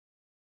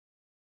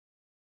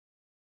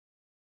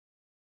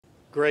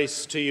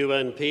Grace to you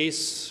and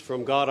peace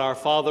from God our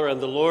Father and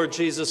the Lord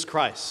Jesus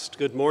Christ.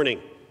 Good morning.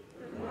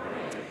 Good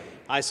morning.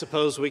 I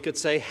suppose we could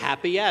say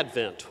Happy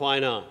Advent. Why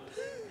not?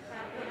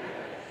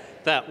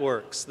 That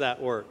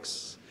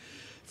works.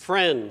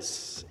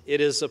 Friends,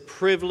 it is a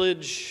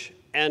privilege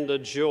and a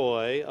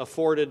joy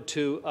afforded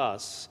to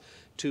us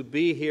to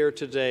be here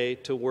today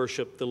to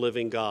worship the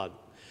living God.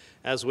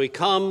 As we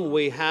come,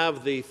 we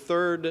have the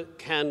third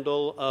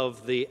candle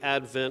of the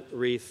Advent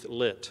wreath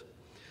lit.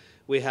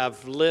 We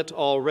have lit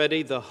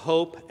already the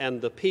hope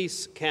and the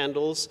peace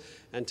candles,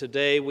 and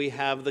today we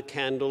have the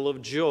candle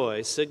of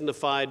joy,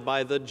 signified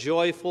by the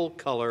joyful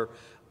color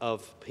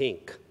of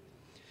pink.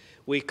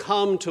 We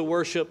come to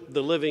worship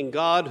the living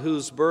God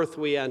whose birth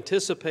we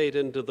anticipate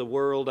into the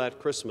world at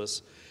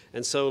Christmas,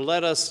 and so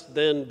let us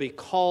then be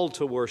called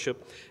to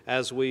worship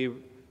as we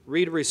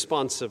read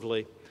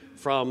responsively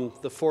from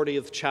the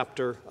 40th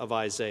chapter of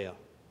Isaiah.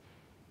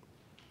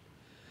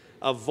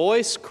 A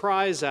voice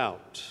cries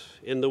out,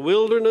 "In the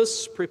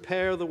wilderness,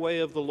 prepare the way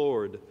of the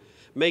Lord.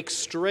 Make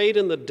straight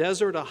in the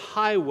desert a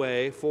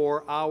highway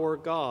for our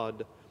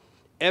God.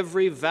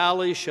 Every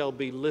valley shall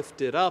be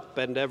lifted up,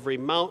 and every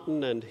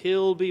mountain and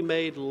hill be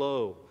made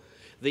low.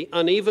 The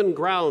uneven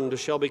ground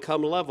shall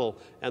become level,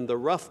 and the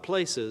rough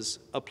places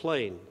a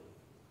plain."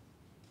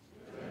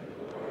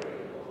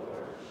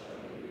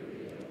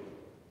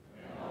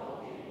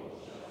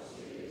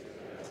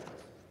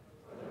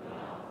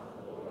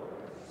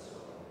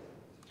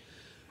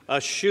 A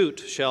shoot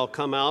shall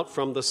come out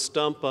from the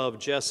stump of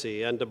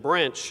Jesse, and a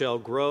branch shall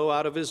grow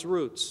out of his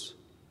roots.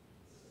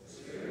 The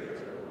Spirit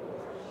of the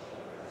Lord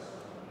shall rest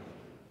on me,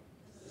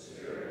 the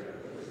Spirit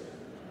of wisdom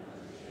and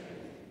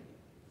understanding,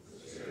 the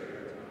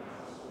Spirit of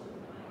counsel and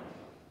might,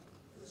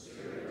 the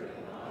Spirit of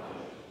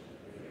knowledge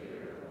and the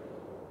fear of the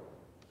Lord.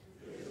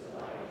 His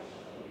delight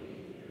shall be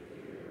in the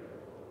fear of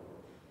the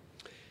Lord.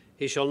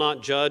 He shall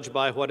not judge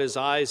by what his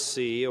eyes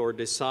see, or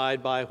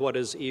decide by what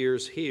his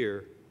ears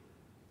hear.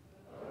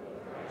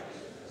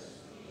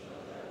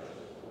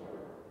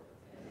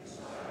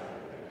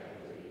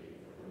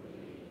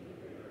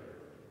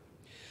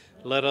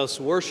 Let us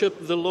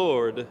worship the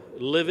Lord,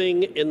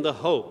 living in the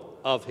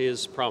hope of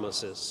his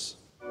promises.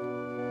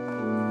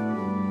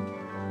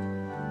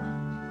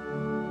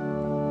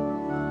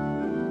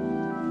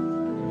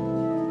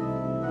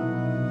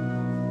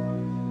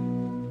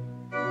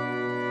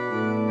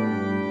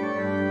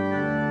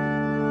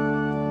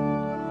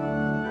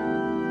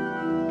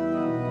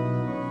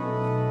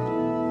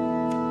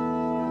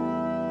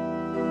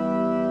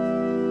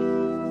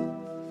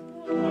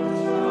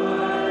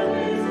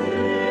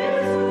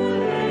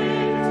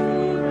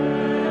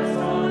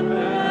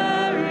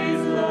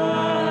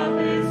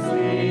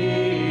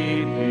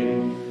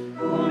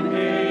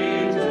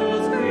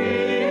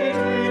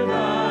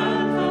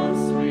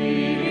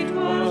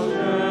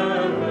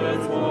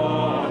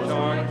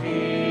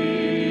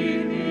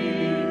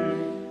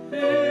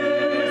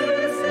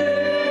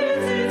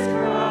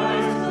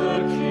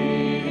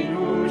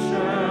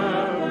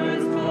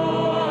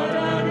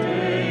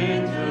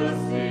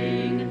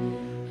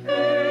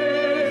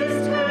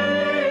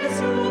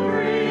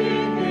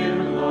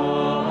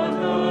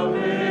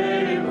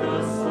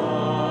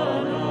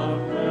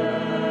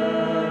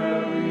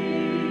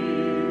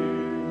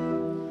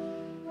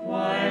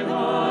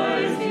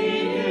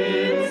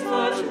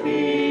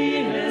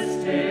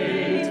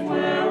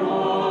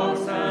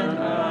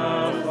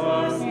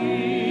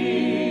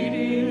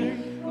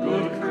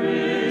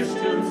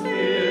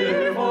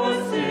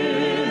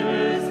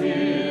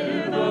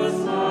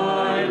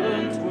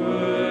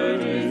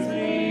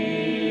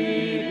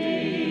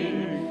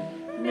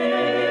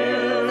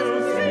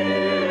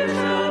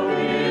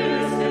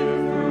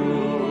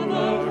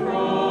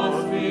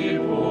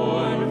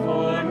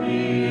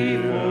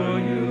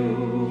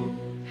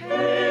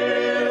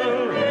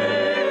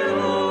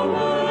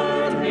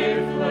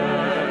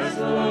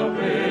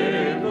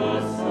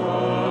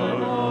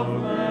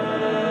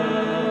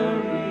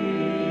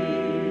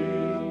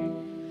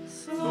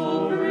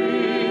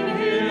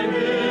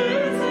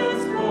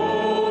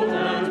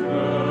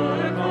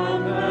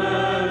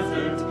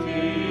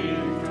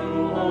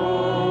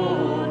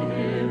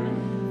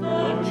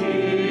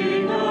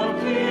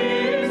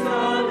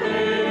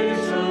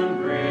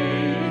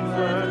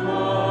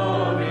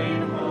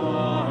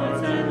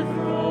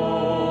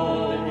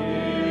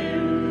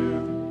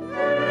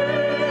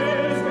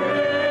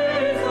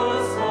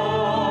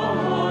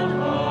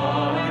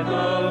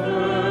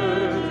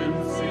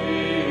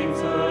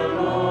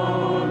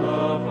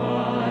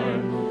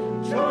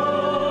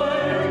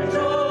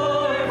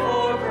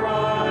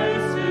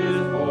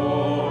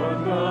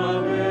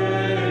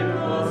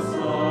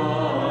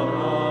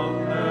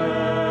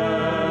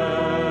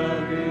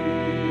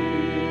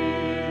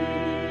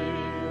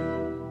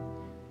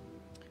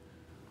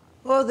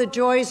 Oh, the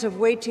joys of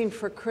waiting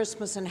for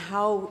Christmas and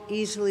how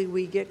easily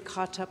we get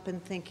caught up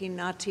in thinking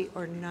naughty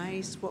or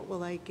nice, what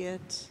will I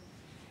get?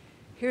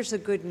 Here's the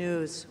good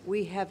news.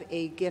 We have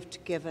a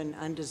gift given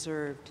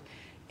undeserved.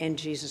 in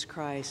Jesus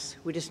Christ.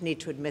 We just need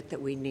to admit that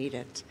we need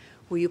it.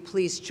 Will you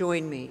please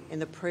join me in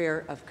the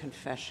prayer of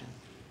confession?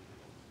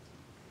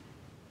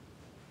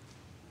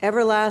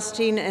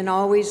 Everlasting and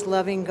always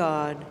loving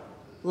God,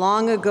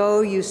 long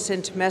ago you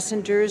sent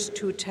messengers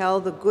to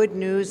tell the good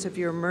news of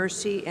your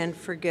mercy and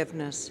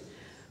forgiveness,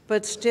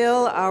 but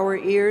still our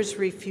ears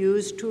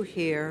refuse to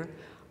hear,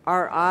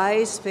 our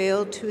eyes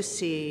fail to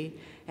see,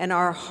 and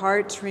our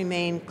hearts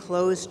remain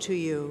closed to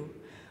you.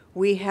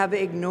 We have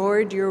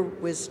ignored your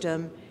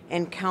wisdom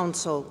and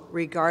counsel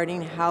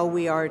regarding how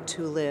we are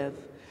to live.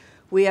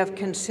 We have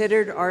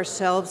considered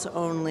ourselves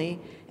only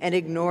and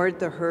ignored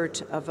the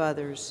hurt of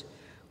others.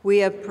 We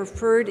have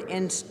preferred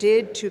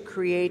instead to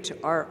create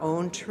our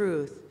own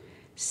truth.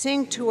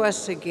 Sing to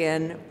us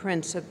again,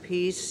 Prince of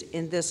Peace,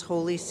 in this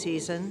holy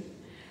season,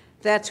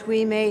 that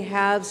we may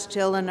have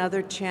still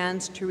another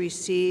chance to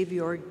receive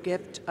your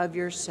gift of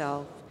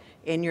yourself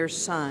in your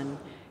Son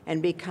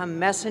and become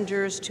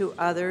messengers to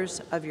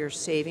others of your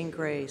saving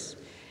grace.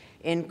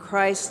 In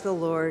Christ the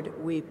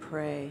Lord we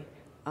pray.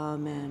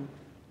 Amen.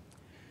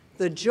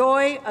 The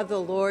joy of the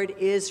Lord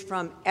is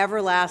from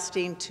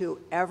everlasting to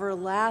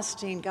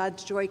everlasting.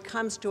 God's joy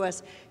comes to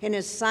us in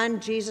his Son,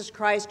 Jesus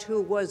Christ,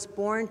 who was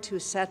born to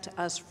set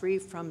us free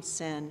from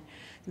sin.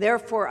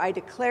 Therefore, I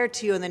declare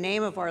to you in the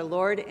name of our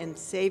Lord and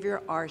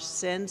Savior, our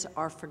sins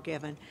are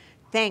forgiven.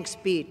 Thanks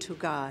be to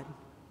God.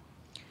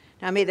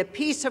 Now may the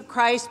peace of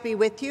Christ be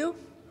with you.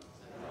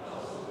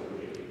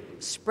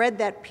 Spread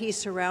that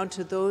peace around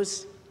to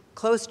those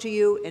close to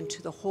you and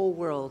to the whole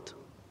world.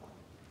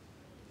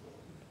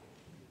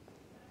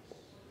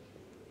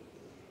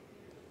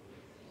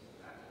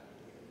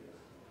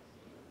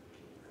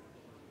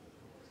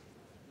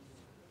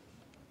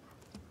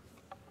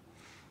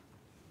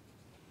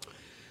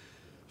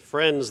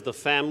 Friends, the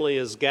family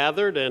is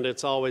gathered, and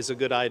it's always a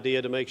good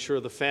idea to make sure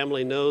the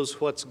family knows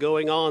what's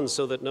going on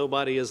so that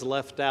nobody is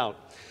left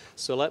out.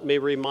 So let me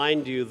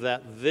remind you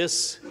that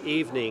this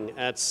evening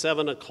at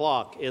 7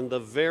 o'clock, in the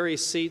very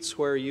seats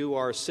where you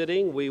are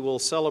sitting, we will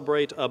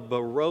celebrate a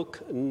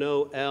Baroque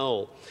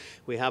Noel.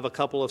 We have a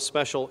couple of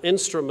special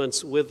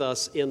instruments with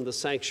us in the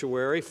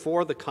sanctuary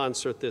for the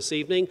concert this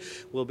evening.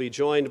 We'll be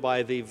joined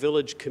by the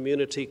Village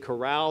Community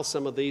Chorale,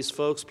 some of these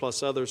folks,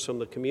 plus others from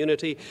the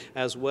community,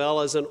 as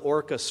well as an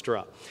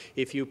orchestra.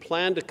 If you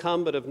plan to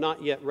come but have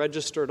not yet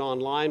registered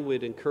online,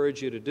 we'd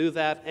encourage you to do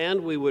that,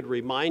 and we would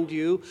remind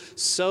you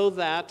so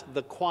that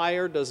the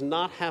choir does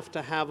not have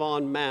to have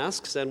on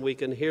masks and we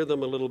can hear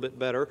them a little bit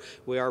better.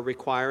 We are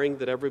requiring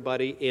that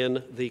everybody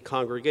in the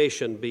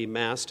congregation be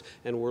masked,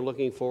 and we're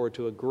looking forward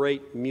to a great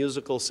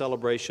musical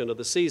celebration of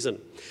the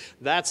season.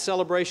 That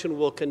celebration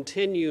will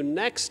continue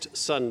next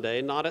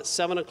Sunday, not at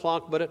 7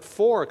 o'clock, but at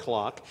 4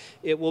 o'clock.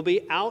 It will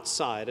be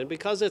outside, and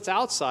because it's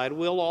outside,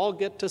 we'll all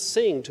get to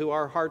sing to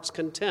our heart's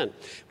content.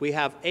 We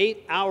have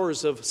 8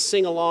 hours of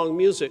sing-along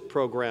music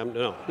program.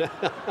 No.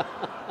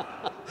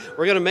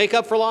 We're going to make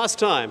up for lost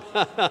time.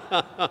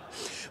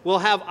 We'll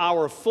have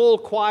our full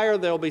choir.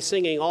 They'll be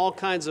singing all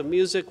kinds of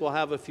music. We'll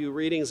have a few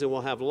readings, and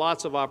we'll have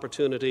lots of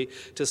opportunity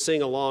to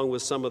sing along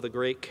with some of the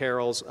great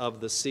carols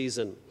of the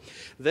season.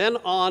 Then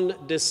on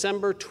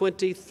December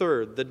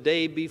 23rd, the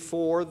day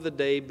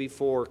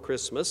before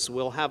Christmas,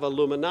 we'll have a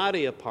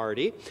Luminaria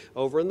party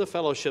over in the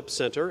Fellowship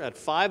Center at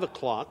 5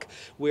 o'clock.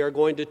 We are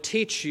going to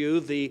teach you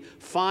the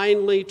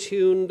finely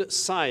tuned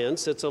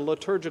science, it's a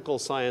liturgical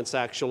science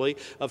actually,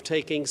 of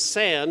taking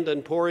sand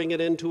and pouring it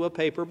into a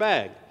paper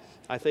bag.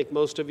 I think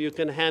most of you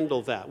can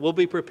handle that. We'll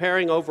be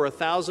preparing over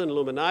 1,000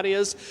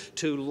 luminarias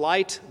to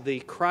light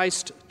the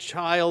Christ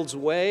child's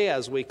way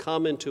as we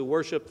come into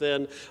worship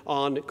then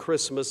on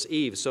Christmas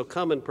Eve. So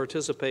come and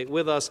participate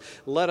with us.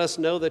 Let us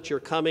know that you're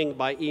coming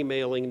by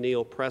emailing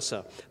Neil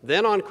Pressa.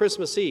 Then on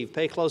Christmas Eve,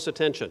 pay close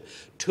attention.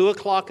 2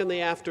 o'clock in the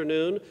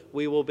afternoon,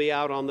 we will be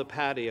out on the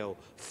patio.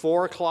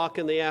 4 o'clock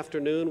in the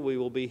afternoon, we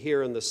will be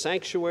here in the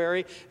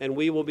sanctuary, and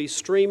we will be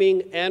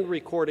streaming and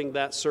recording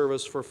that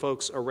service for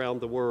folks around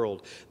the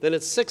world. Then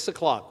at 6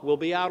 o'clock, we'll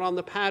be out on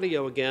the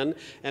patio again,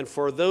 and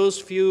for those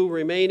few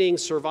remaining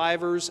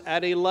survivors,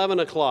 at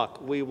 11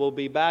 o'clock, we will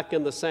be back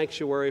in the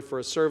sanctuary for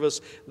a service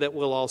that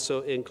will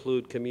also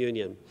include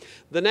communion.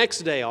 The next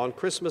day, on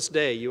Christmas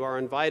Day, you are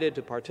invited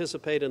to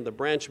participate in the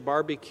Branch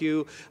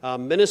Barbecue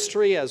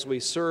ministry as we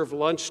serve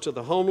lunch to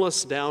the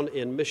homeless down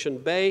in Mission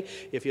Bay.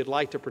 If you'd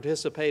like to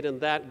participate in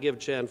that, give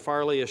Jan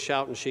Farley a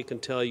shout and she can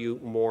tell you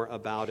more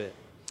about it.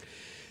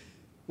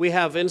 We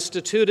have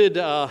instituted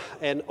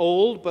an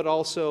old but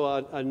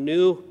also a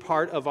new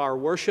part of our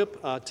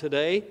worship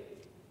today.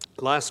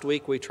 Last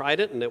week we tried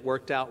it and it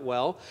worked out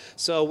well.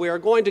 So we are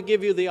going to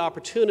give you the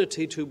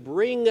opportunity to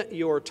bring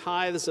your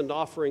tithes and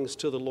offerings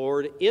to the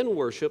Lord in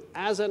worship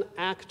as an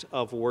act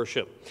of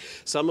worship.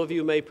 Some of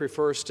you may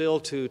prefer still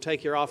to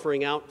take your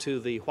offering out to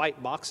the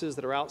white boxes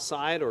that are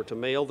outside or to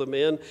mail them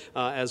in,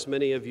 as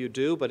many of you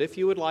do. But if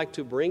you would like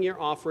to bring your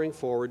offering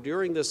forward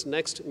during this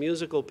next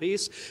musical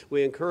piece,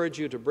 we encourage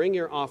you to bring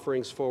your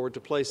offerings forward to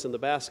place in the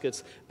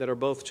baskets that are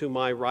both to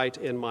my right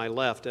and my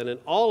left. And in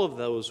all of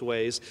those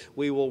ways,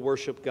 we will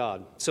worship God.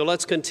 So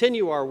let's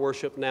continue our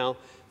worship now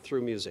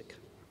through music.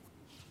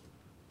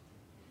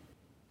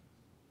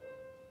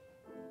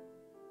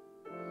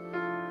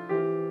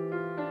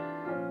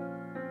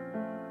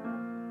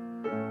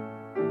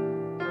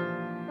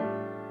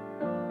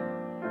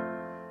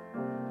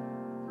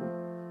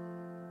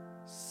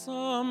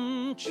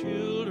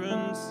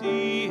 children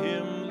see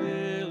him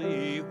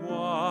lily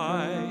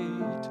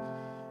white,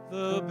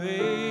 the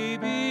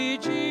baby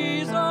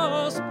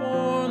Jesus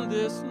born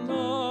this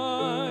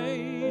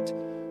night.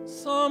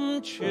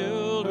 Some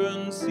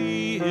children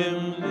see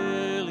him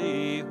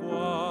lily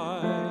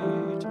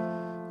white,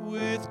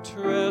 with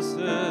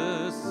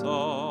tresses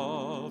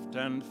soft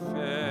and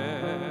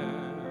fair.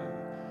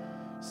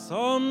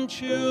 Some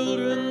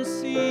children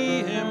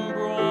see him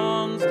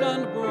bronzed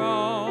and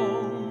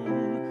brown,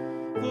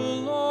 the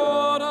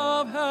Lord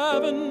of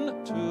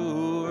heaven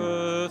to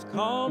earth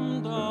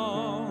come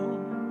down.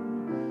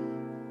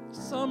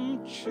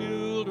 Some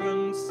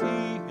children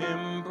see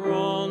him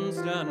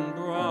bronzed and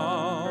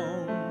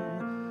brown,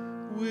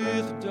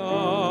 with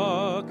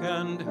dark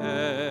and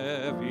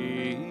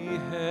heavy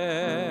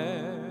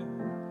hair.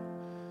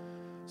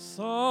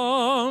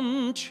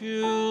 Some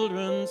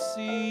children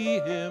see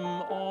him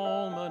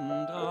almond-eyed,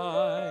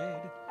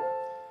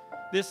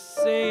 this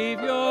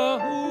Savior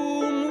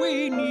whom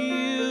we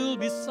kneel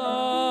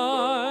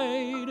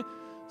beside.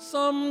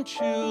 Some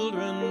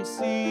children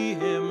see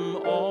him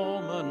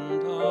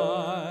almond-eyed,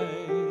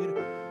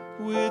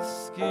 with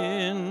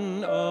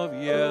skin of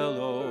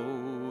yellow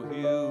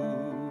hue.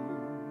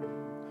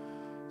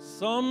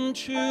 Some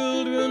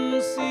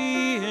children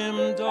see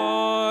him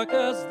dark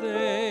as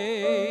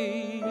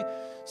they,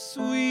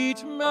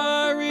 sweet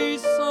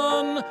Mary's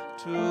Son,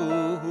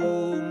 to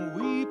whom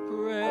we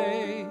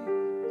pray.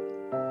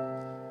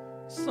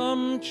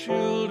 Some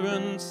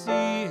children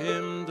see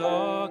him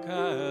dark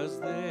as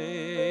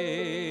they,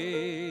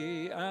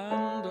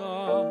 and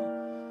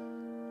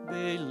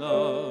they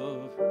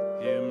love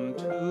him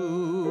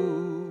too.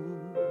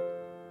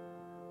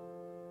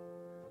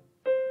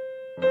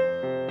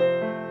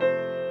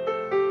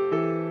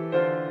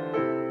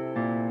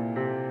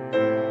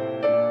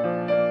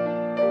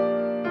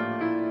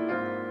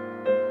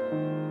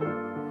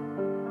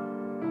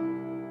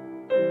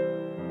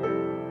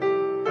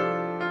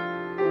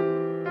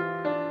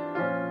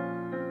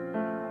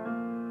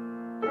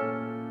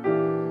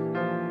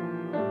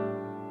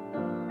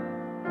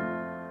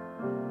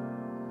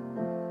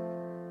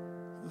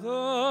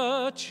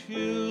 The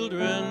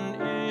children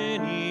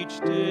in each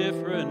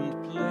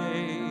different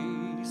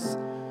place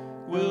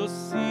will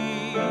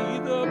see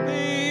the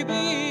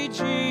baby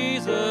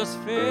Jesus'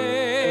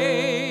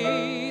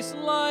 face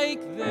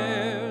like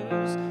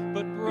theirs,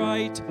 but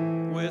bright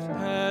with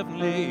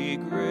heavenly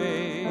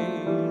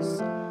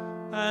grace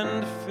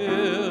and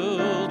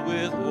filled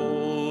with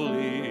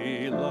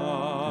holy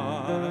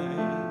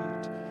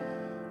light.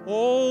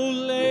 Oh,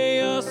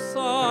 lay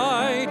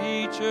aside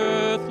each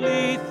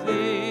earthly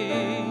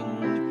thing,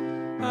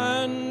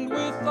 and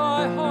with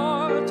thy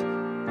heart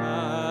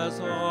as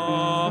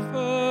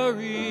offering,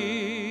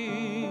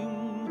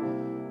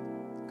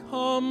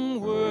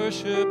 come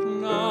worship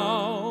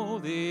now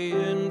the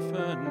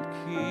infant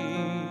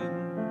King.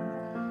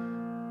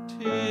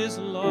 'Tis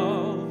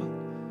love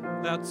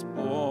that's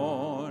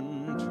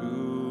born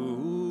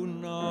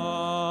tonight.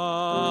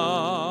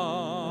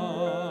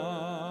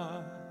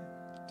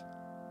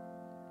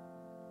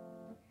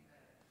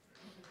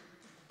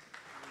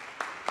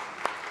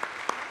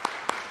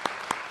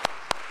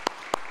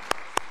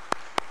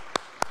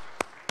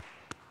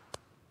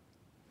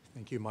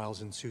 Thank you,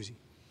 Miles and Susie.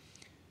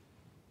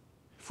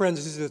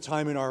 Friends, this is a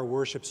time in our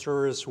worship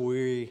service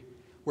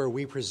where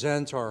we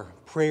present our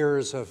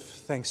prayers of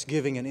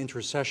thanksgiving and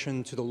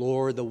intercession to the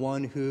Lord, the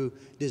one who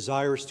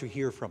desires to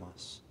hear from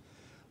us.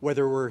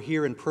 Whether we're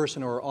here in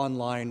person or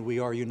online, we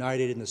are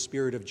united in the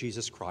Spirit of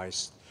Jesus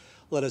Christ.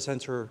 Let us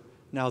enter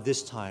now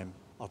this time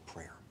of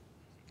prayer.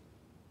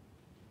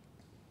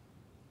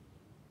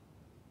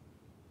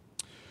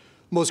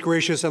 Most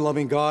gracious and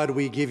loving God,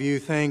 we give you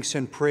thanks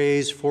and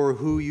praise for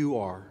who you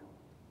are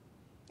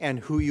and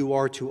who you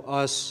are to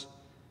us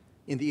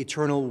in the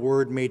eternal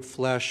Word made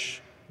flesh,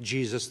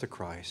 Jesus the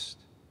Christ.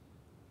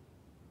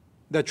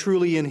 That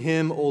truly in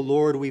him, O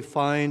Lord, we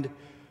find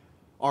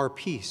our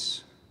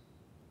peace,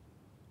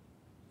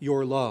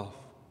 your love,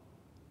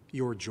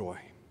 your joy.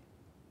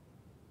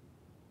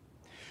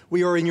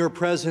 We are in your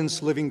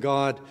presence, living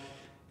God,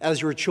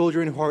 as your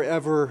children who are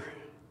ever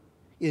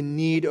in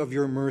need of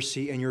your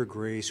mercy and your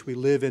grace. We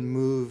live and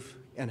move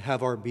and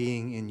have our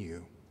being in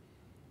you.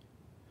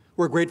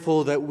 We're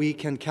grateful that we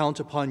can count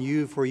upon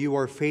you, for you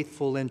are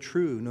faithful and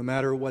true, no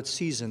matter what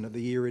season of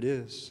the year it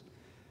is.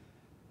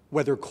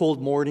 Whether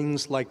cold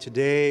mornings like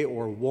today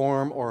or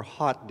warm or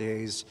hot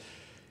days,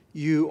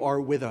 you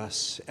are with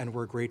us, and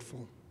we're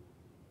grateful.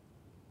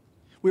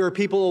 We are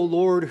people, O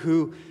Lord,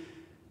 who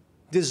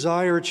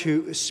desire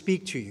to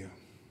speak to you,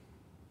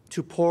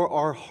 to pour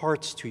our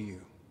hearts to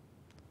you.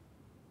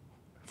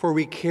 For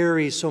we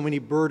carry so many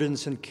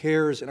burdens and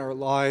cares in our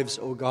lives,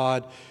 O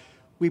God.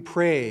 We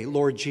pray,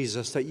 Lord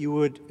Jesus, that you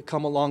would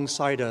come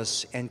alongside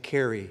us and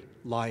carry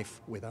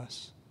life with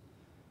us.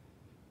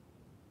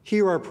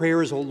 Hear our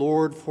prayers, O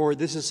Lord, for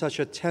this is such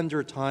a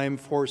tender time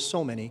for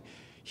so many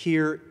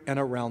here and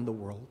around the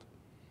world.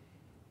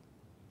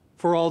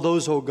 For all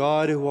those, O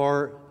God, who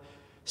are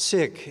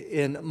sick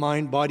in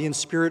mind, body, and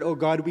spirit, O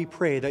God, we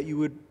pray that you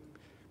would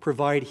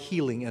provide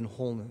healing and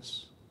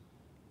wholeness.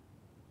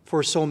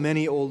 For so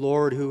many, O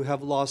Lord, who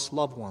have lost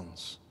loved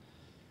ones,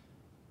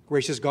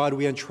 gracious God,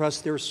 we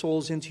entrust their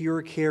souls into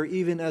your care,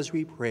 even as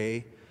we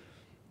pray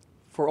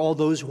for all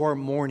those who are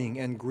mourning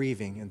and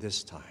grieving in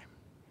this time.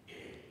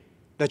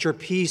 That your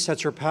peace that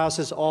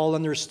surpasses all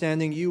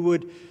understanding, you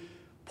would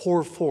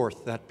pour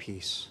forth that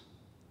peace.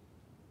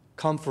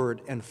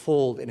 Comfort and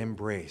fold and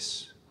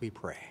embrace, we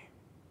pray.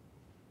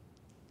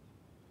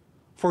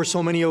 For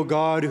so many, O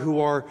God, who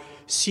are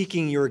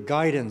seeking your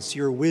guidance,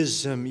 your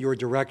wisdom, your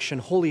direction,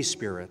 Holy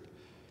Spirit,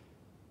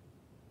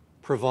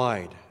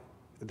 provide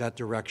that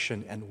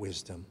direction and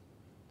wisdom,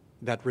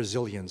 that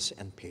resilience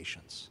and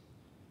patience.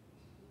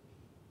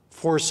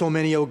 For so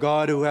many, O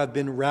God, who have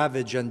been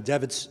ravaged and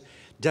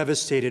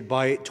devastated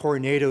by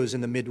tornadoes in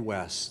the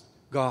Midwest,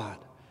 God,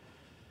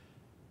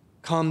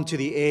 come to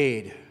the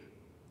aid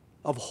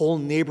of whole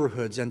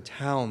neighborhoods and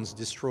towns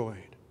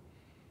destroyed,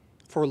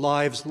 for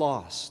lives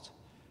lost,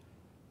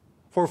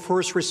 for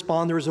first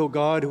responders, O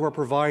God, who are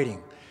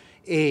providing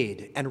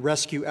aid and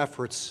rescue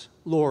efforts.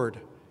 Lord,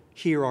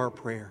 hear our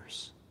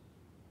prayers.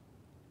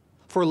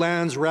 For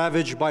lands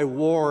ravaged by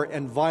war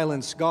and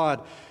violence,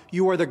 God,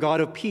 you are the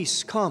God of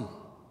peace. Come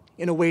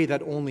in a way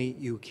that only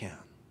you can.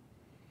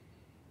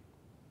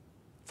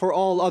 For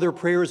all other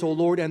prayers, O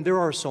Lord, and there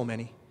are so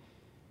many,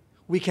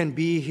 we can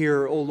be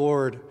here, O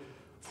Lord,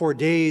 for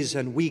days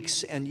and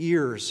weeks and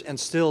years and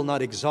still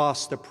not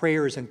exhaust the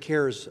prayers and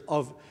cares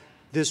of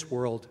this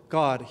world.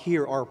 God,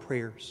 hear our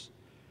prayers.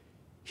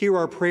 Hear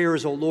our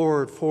prayers, O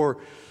Lord, for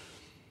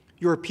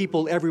your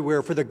people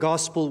everywhere, for the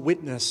gospel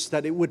witness,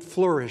 that it would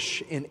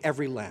flourish in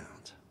every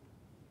land.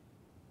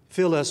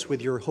 Fill us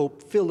with your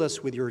hope. Fill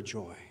us with your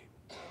joy.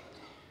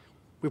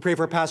 We pray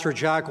for Pastor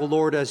Jack, O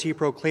Lord, as he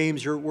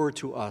proclaims your word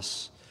to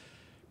us.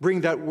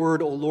 Bring that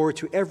word, O Lord,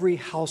 to every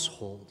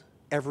household,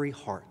 every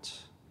heart.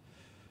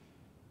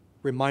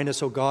 Remind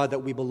us, O God, that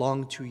we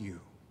belong to you.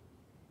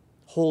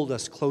 Hold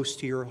us close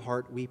to your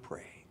heart, we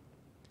pray.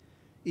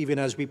 Even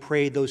as we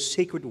pray those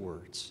sacred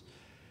words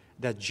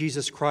that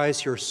Jesus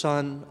Christ, your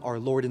Son, our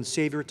Lord and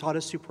Savior, taught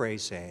us to pray,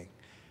 saying,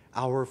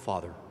 Our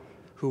Father,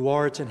 who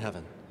art in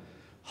heaven,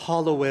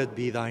 hallowed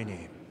be thy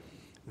name.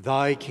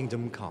 Thy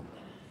kingdom come.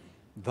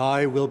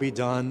 Thy will be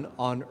done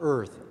on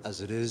earth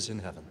as it is in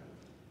heaven.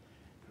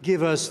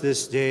 Give us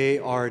this day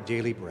our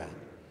daily bread,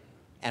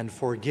 and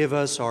forgive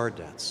us our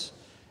debts,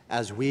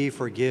 as we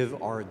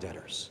forgive our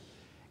debtors.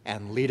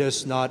 And lead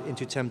us not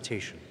into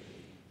temptation,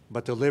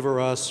 but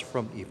deliver us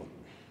from evil.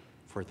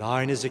 For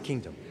thine is the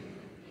kingdom,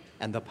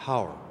 and the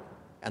power,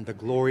 and the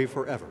glory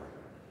forever.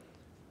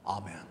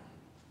 Amen.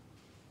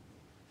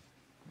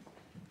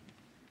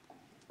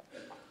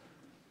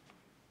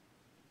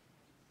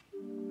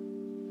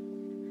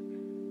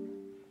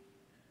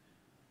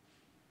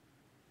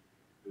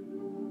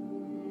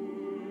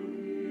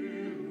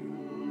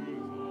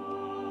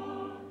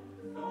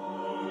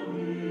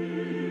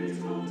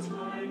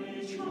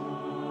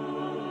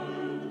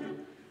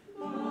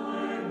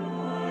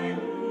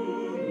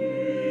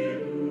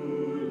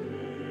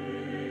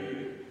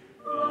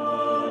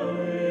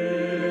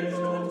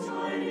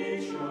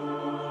 Tiny child.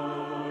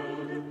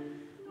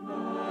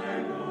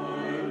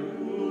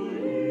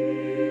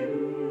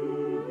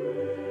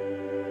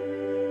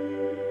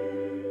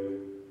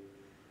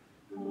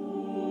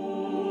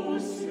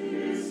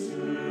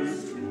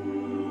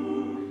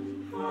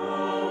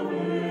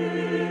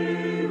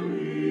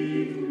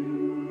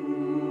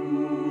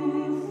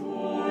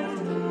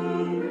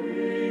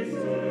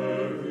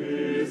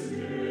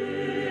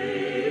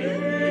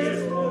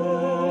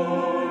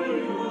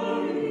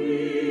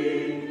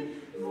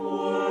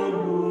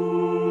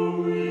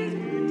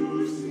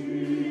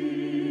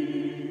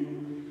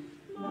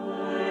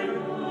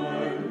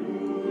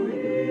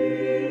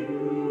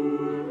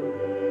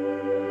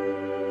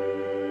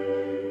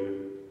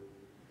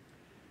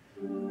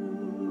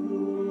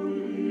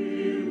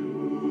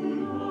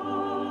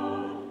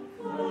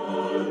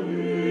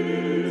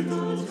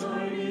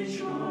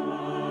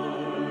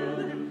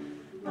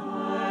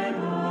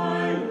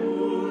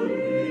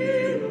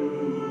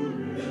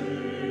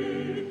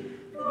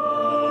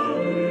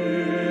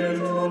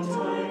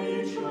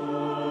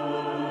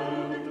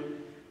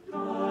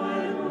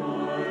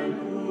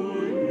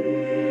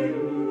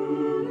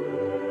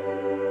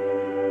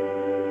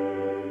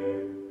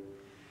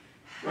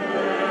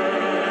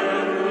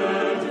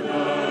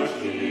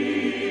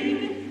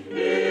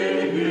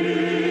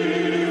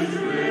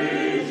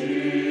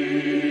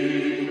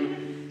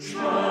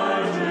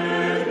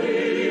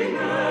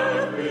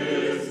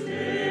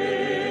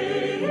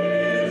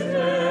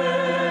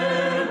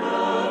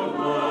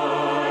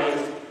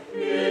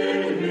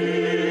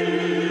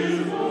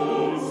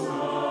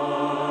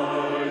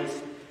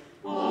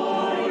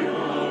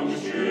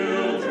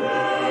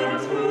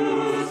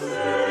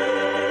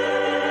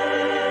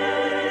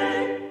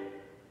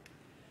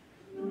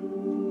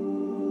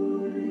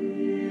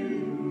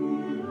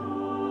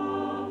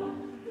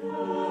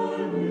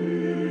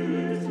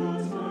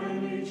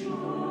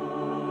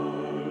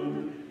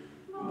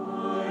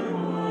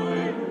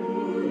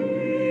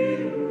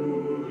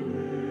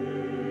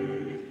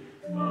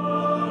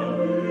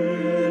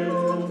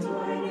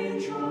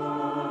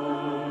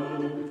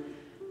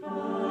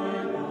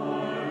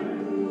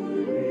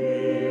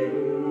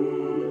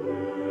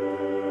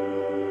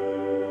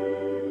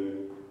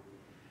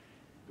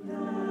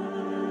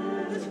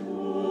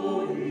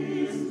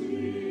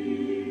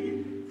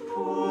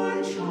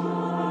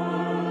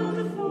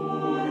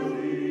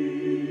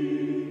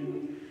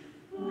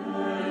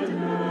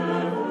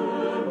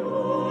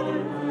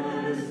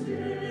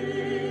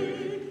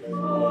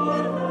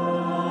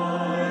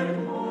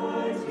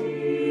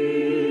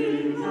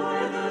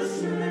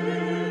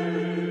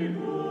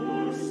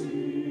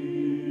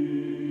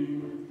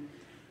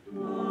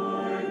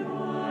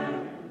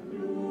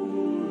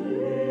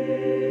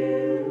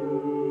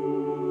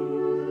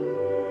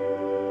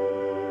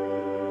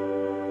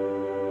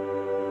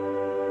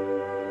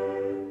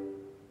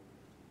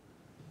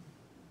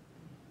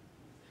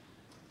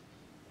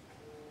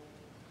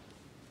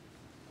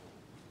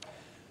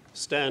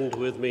 Stand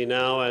with me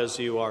now as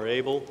you are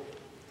able,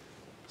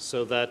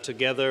 so that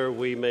together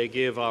we may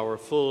give our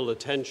full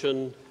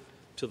attention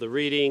to the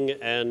reading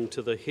and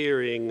to the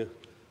hearing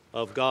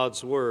of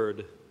God's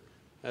Word,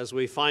 as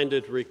we find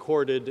it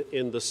recorded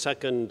in the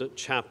second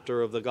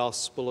chapter of the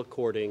Gospel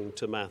according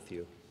to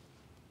Matthew.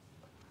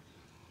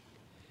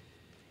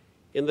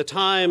 In the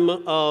time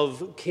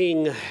of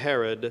King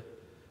Herod,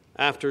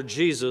 after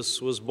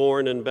Jesus was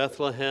born in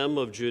Bethlehem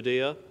of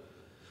Judea,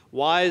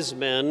 wise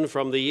men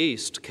from the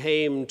east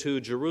came to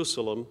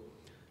Jerusalem,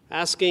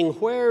 asking,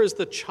 "Where is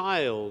the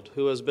child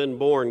who has been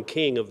born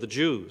King of the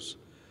Jews?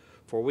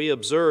 For we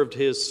observed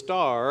his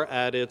star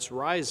at its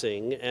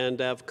rising and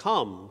have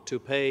come to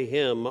pay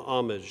him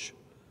homage."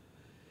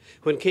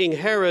 When King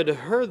Herod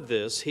heard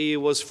this, he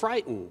was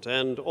frightened,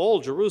 and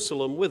all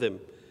Jerusalem with him.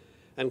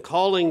 And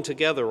calling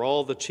together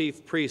all the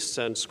chief priests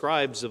and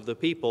scribes of the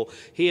people,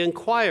 he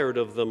inquired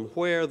of them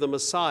where the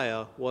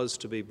Messiah was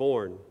to be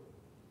born.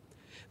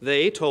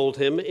 They told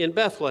him, "In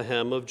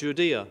Bethlehem of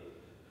Judea,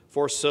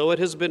 for so it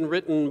has been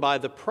written by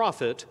the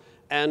prophet,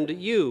 'And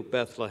you,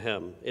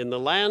 Bethlehem, in the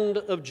land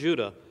of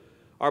Judah,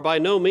 are by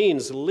no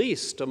means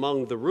least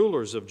among the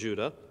rulers of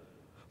Judah,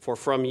 for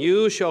from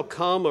you shall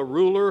come a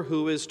ruler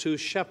who is to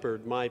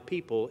shepherd my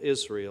people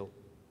Israel.'"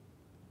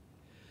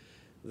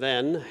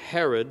 Then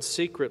Herod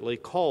secretly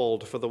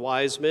called for the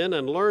wise men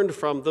and learned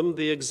from them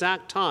the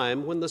exact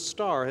time when the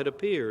star had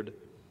appeared.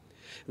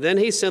 Then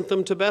he sent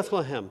them to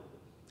Bethlehem,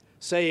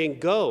 saying,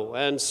 "Go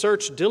and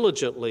search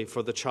diligently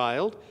for the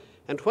child,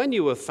 and when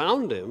you have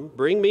found him,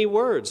 bring me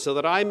word, so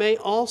that I may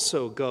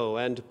also go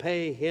and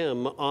pay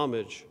him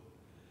homage."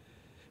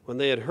 When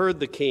they had heard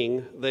the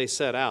king, they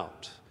set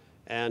out,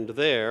 and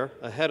there,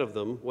 ahead of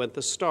them, went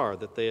the star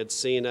that they had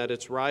seen at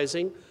its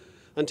rising,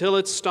 until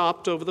it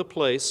stopped over the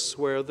place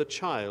where the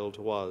child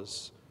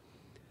was.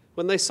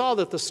 When they saw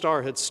that the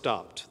star had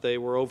stopped, they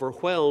were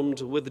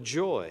overwhelmed with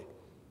joy.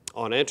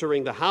 On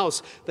entering the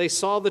house, they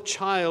saw the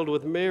child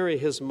with Mary,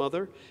 his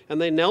mother, and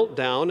they knelt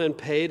down and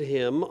paid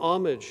him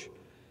homage.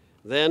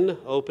 Then,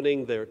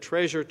 opening their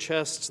treasure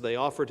chests, they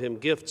offered him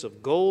gifts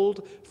of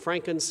gold,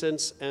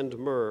 frankincense, and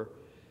myrrh.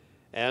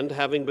 And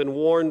having been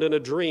warned in a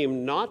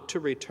dream not to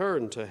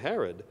return to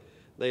Herod,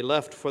 they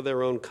left for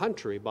their own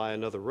country by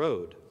another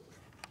road.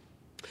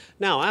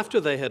 Now, after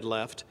they had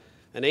left,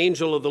 an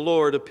angel of the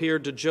Lord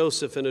appeared to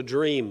Joseph in a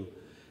dream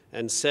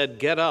and said,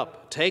 "Get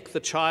up, take the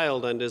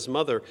child and his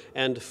mother,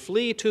 and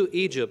flee to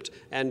Egypt,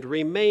 and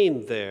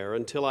remain there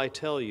until I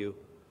tell you,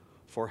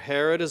 for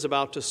Herod is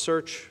about to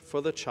search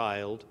for the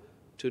child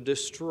to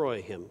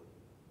destroy him."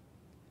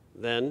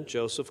 Then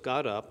Joseph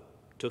got up,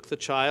 took the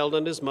child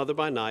and his mother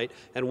by night,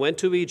 and went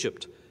to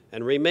Egypt,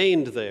 and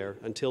remained there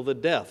until the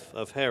death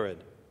of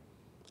Herod.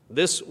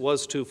 This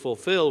was to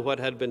fulfill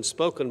what had been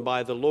spoken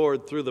by the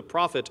Lord through the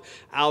prophet,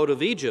 "Out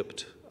of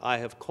Egypt I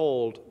have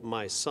called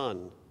my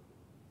son."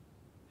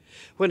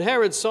 When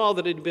Herod saw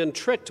that he had been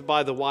tricked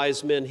by the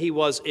wise men, he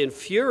was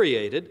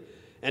infuriated,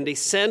 and he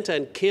sent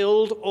and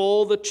killed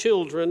all the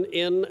children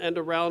in and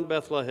around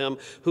Bethlehem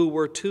who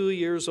were 2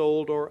 years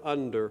old or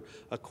under,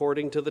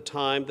 according to the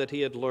time that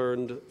he had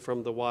learned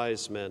from the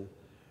wise men.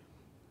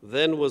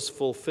 Then was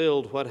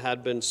fulfilled what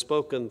had been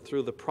spoken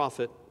through the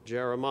prophet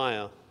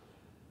Jeremiah.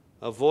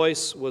 A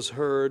voice was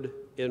heard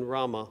in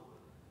Ramah,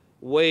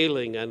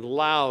 wailing and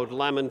loud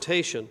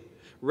lamentation,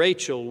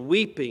 Rachel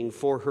weeping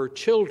for her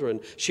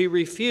children. She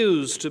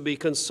refused to be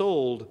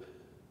consoled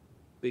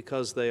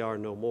because they are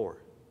no more.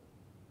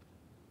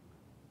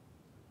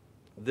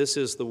 This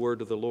is the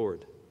word of the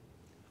Lord.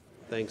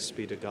 Thanks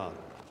be to God.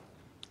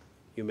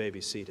 You may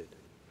be seated.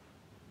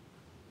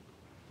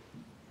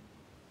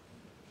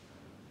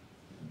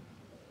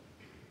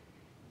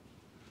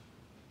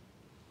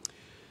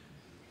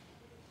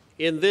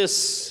 In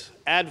this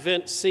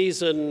Advent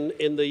season,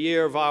 in the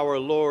year of our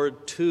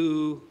Lord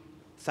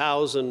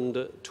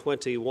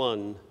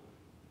 2021,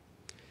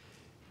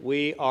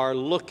 we are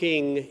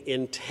looking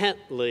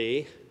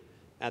intently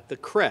at the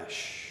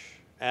creche,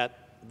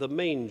 at the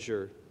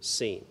manger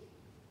scene.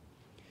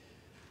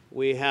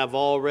 We have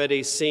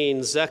already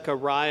seen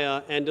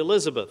Zechariah and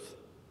Elizabeth,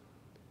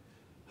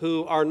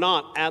 who are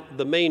not at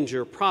the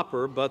manger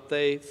proper, but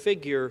they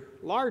figure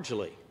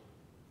largely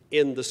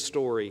in the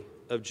story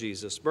of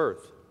Jesus'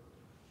 birth.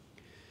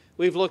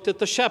 We've looked at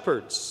the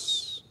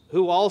shepherds,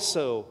 who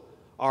also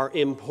are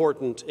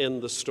important in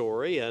the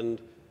story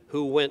and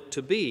who went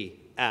to be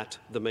at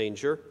the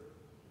manger.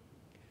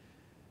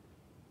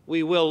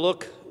 We will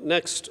look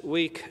next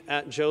week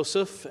at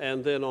Joseph,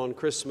 and then on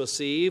Christmas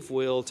Eve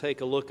we'll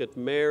take a look at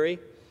Mary,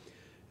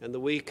 and the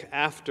week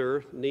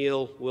after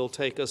Neil will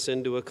take us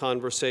into a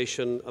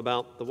conversation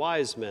about the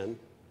wise men.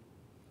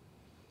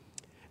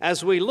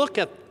 As we look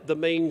at the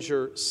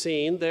manger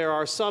scene, there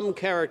are some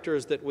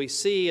characters that we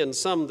see and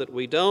some that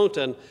we don't,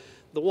 and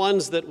the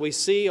ones that we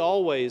see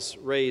always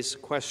raise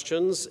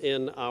questions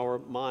in our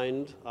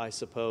mind, I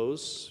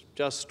suppose.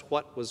 Just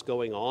what was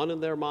going on in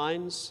their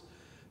minds?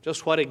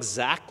 Just what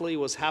exactly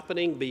was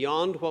happening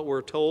beyond what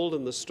we're told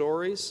in the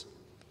stories?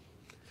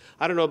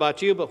 I don't know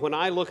about you, but when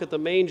I look at the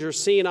manger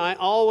scene, I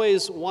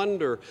always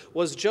wonder,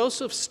 was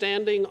Joseph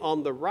standing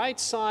on the right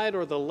side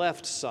or the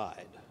left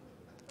side?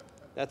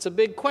 That's a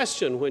big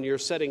question when you're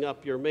setting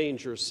up your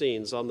manger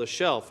scenes on the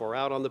shelf or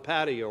out on the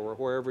patio or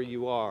wherever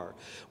you are.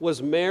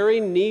 Was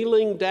Mary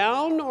kneeling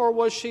down or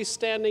was she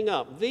standing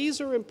up? These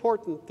are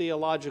important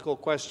theological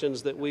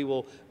questions that we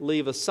will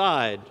leave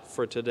aside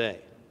for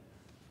today.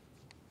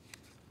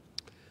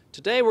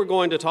 Today we're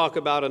going to talk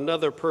about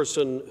another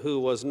person who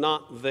was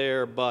not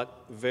there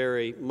but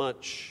very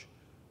much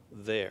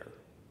there.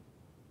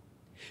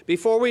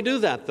 Before we do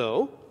that,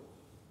 though,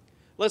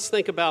 let's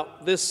think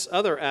about this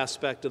other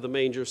aspect of the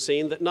manger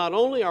scene, that not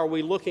only are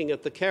we looking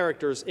at the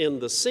characters in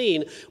the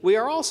scene, we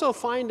are also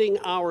finding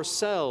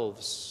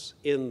ourselves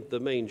in the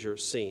manger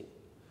scene,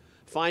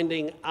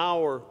 finding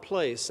our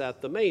place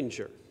at the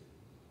manger.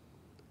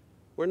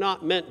 We're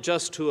not meant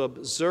just to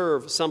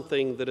observe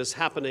something that is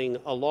happening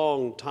a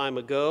long time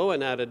ago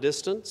and at a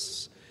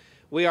distance.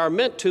 We are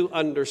meant to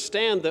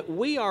understand that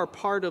we are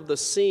part of the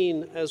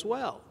scene as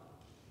well.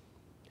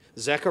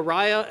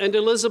 Zechariah and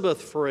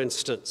Elizabeth, for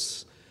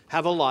instance,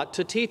 have a lot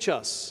to teach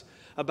us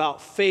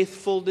about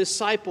faithful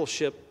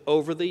discipleship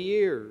over the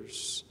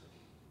years.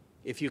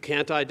 If you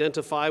can't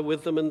identify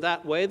with them in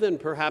that way, then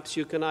perhaps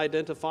you can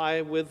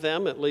identify with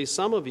them, at least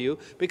some of you,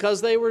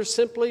 because they were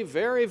simply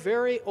very,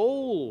 very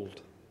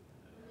old.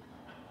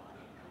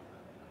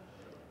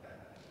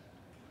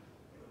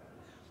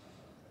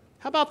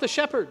 How about the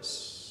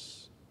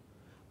shepherds?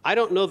 I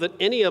don't know that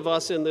any of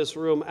us in this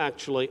room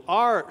actually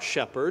are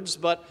shepherds,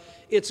 but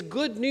it's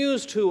good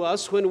news to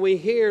us when we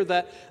hear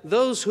that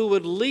those who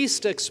would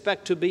least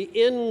expect to be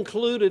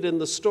included in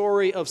the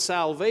story of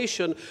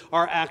salvation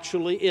are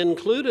actually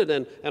included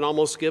and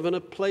almost given a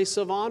place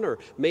of honor.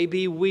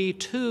 Maybe we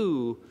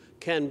too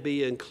can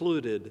be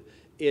included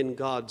in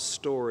God's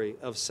story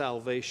of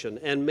salvation,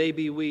 and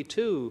maybe we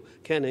too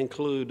can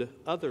include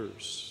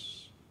others.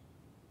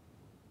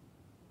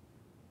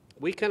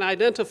 We can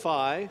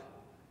identify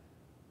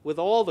with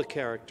all the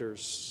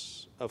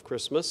characters of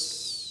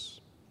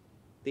Christmas.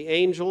 The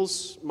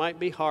angels might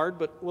be hard,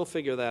 but we'll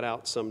figure that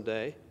out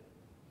someday.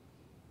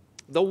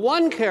 The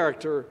one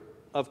character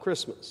of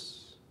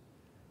Christmas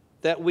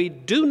that we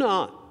do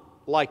not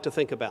like to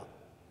think about,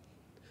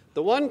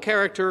 the one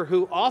character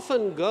who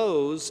often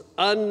goes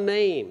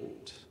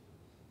unnamed,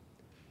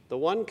 the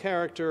one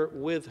character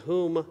with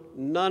whom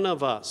none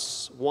of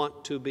us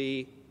want to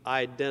be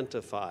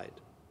identified,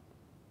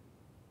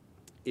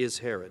 is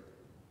Herod.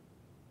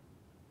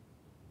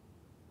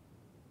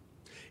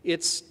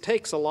 It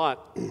takes a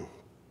lot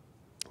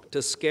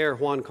to scare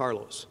Juan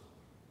Carlos.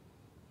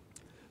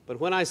 But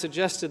when I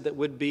suggested that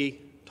we'd be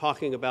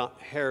talking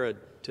about Herod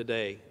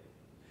today,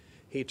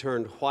 he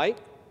turned white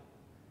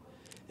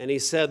and he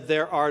said,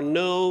 "There are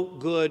no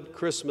good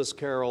Christmas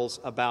carols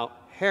about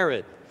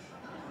Herod."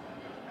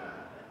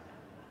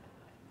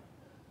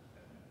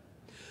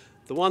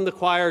 The one the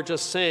choir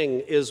just sang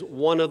is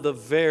one of the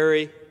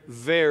very,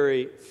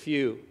 very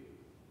few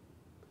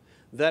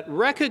that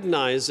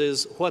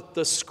recognizes what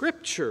the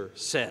Scripture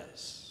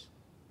says,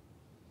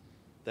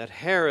 that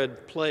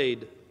Herod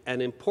played an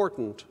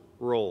important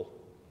role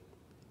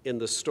in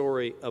the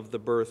story of the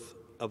birth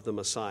of the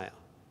Messiah.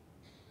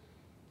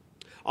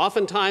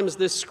 Oftentimes,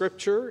 this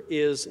Scripture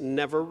is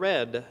never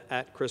read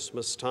at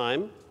Christmas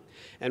time,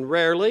 and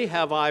rarely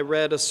have I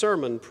read a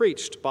sermon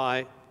preached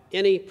by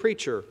any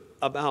preacher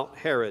about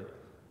Herod.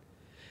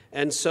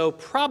 And so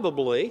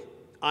probably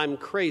I'm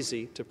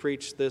crazy to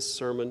preach this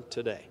sermon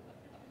today.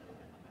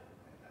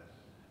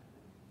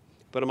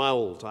 But am I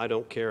old? I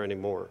don't care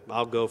anymore.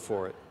 I'll go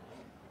for it.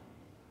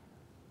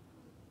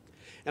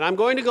 And I'm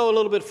going to go a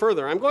little bit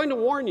further. I'm going to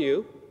warn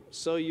you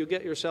so you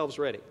get yourselves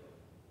ready.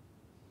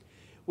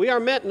 We are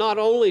meant not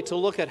only to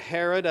look at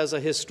Herod as a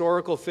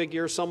historical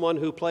figure, someone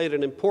who played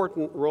an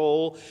important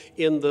role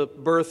in the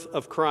birth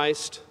of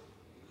Christ.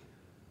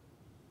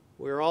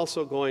 We're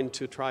also going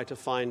to try to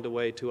find a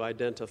way to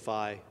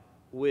identify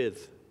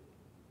with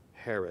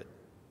Herod.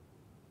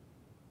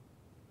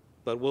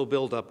 But we'll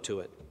build up to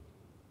it.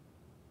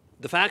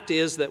 The fact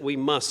is that we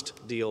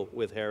must deal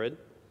with Herod.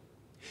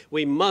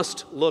 We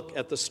must look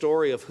at the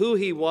story of who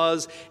he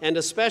was and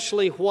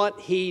especially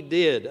what he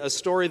did, a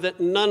story that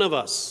none of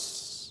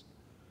us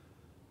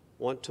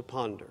want to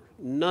ponder.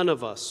 None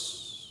of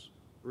us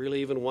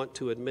really even want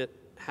to admit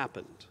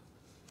happened.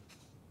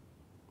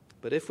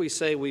 But if we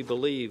say we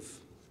believe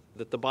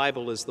that the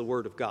Bible is the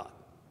Word of God,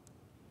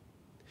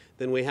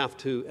 then we have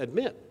to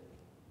admit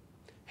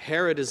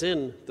Herod is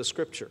in the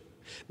Scripture.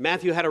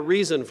 Matthew had a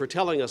reason for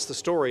telling us the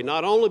story,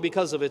 not only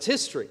because of its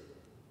history,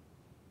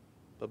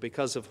 but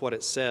because of what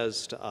it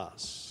says to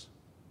us.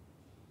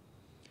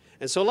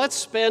 And so let's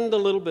spend a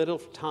little bit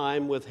of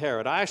time with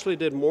Herod. I actually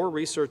did more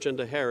research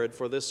into Herod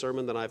for this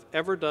sermon than I've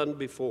ever done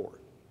before.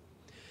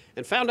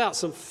 and found out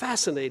some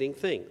fascinating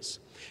things.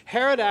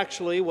 Herod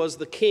actually was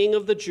the king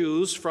of the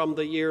Jews from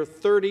the year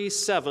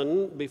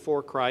 37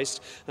 before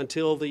Christ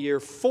until the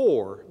year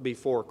 4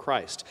 before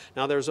Christ.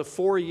 Now, there's a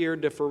 4-year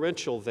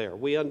differential there.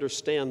 We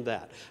understand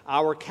that.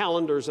 Our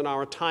calendars and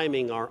our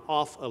timing are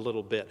off a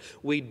little bit.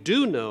 We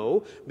do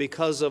know,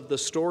 because of the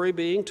story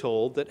being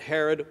told, that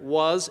Herod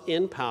was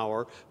in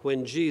power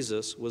when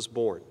Jesus was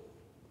born.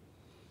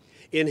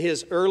 In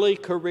his early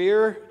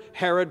career,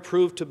 Herod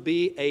proved to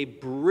be a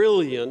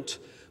brilliant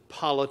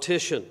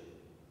politician.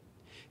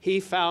 He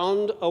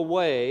found a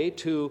way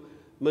to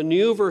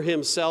maneuver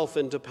himself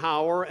into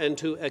power and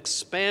to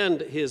expand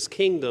his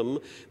kingdom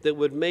that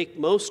would make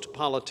most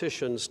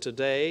politicians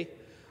today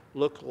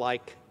look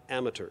like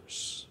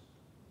amateurs.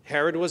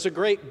 Herod was a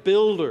great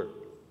builder.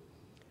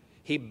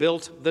 He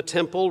built the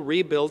temple,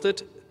 rebuilt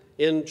it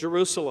in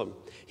Jerusalem.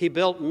 He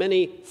built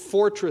many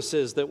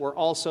fortresses that were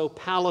also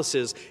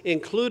palaces,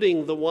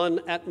 including the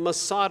one at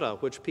Masada,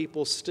 which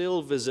people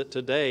still visit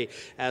today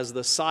as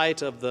the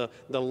site of the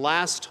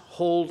last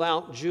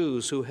holdout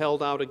Jews who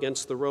held out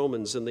against the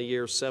Romans in the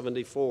year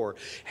 74.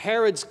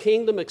 Herod's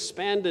kingdom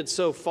expanded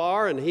so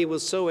far, and he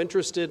was so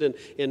interested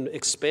in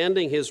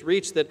expanding his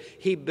reach that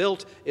he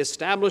built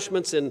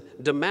establishments in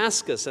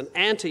Damascus and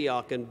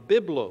Antioch and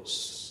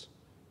Byblos.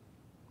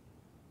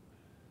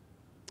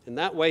 In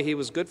that way, he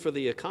was good for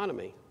the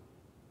economy.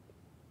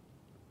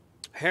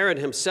 Herod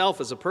himself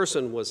as a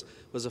person was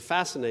a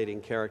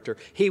fascinating character.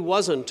 He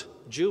wasn't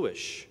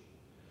Jewish.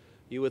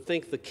 You would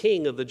think the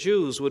king of the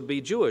Jews would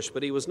be Jewish,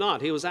 but he was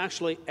not. He was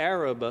actually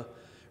Arab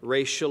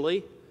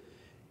racially.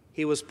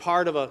 He was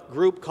part of a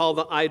group called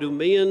the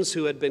Idumeans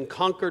who had been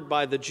conquered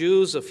by the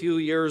Jews a few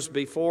years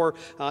before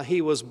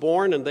he was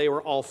born, and they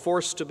were all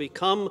forced to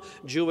become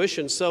Jewish,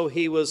 and so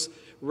he was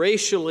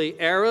racially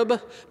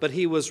Arab, but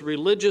he was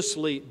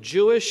religiously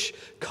Jewish.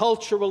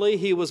 Culturally,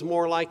 he was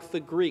more like the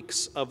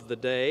Greeks of the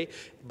day,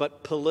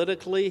 but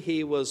politically,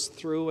 he was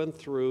through and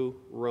through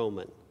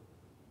Roman.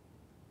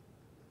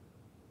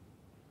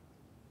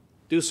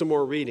 Do some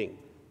more reading.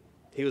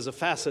 He was a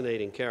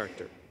fascinating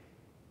character.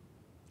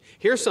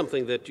 Here's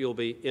something that you'll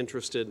be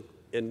interested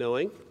in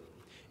knowing.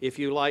 If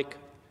you like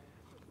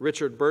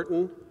Richard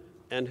Burton,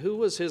 and who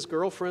was his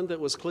girlfriend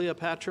that was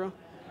Cleopatra?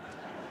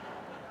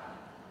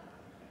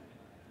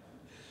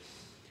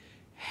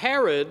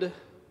 Herod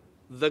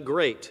the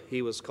Great,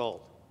 he was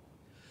called,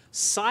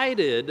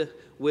 sided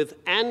with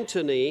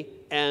Antony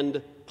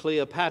and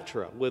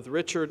Cleopatra, with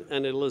Richard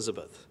and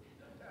Elizabeth.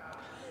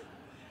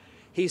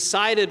 He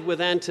sided with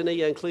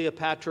Antony and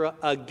Cleopatra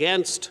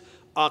against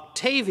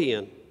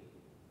Octavian.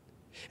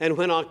 And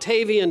when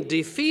Octavian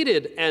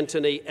defeated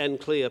Antony and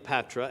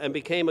Cleopatra and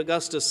became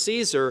Augustus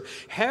Caesar,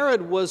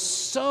 Herod was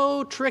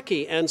so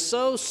tricky and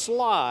so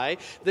sly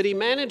that he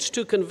managed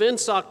to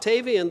convince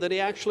Octavian that he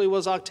actually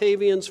was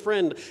Octavian's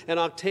friend, and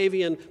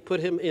Octavian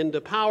put him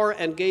into power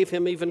and gave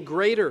him even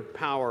greater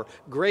power,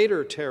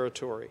 greater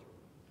territory.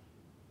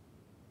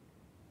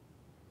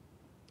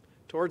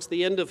 Towards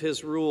the end of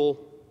his rule,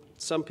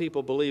 some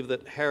people believe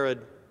that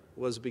Herod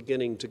was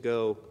beginning to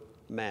go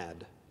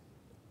mad.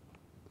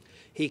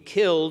 He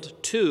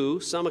killed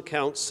 2, some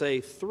accounts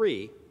say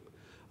 3,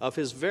 of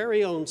his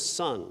very own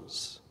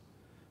sons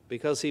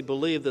because he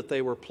believed that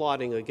they were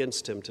plotting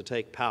against him to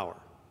take power.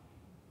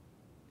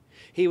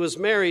 He was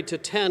married to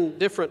 10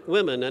 different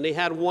women, and he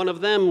had one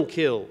of them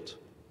killed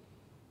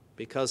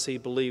because he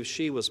believed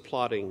she was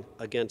plotting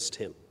against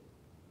him.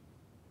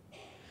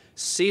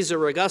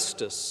 Caesar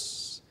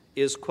Augustus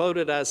is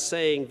quoted as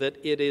saying that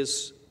it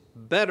is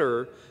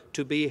better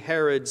to be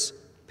Herod's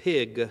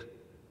pig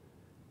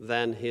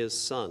than his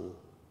son.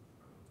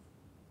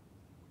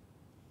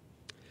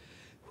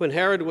 When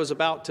Herod was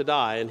about to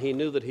die, and he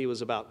knew that he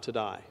was about to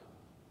die,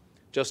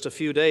 just a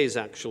few days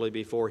actually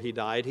before he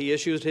died, he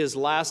issued his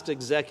last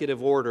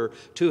executive order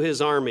to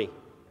his army.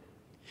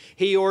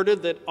 He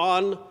ordered that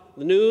on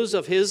the news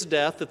of his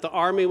death, that the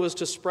army was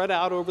to spread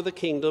out over the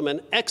kingdom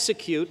and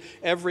execute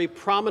every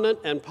prominent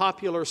and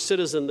popular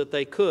citizen that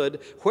they could,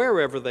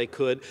 wherever they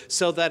could,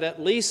 so that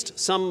at least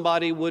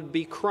somebody would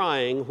be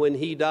crying when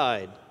he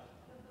died.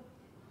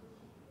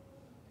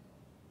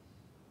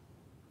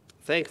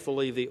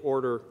 Thankfully, the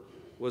order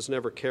was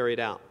never carried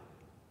out.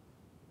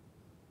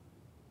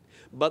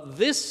 But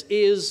this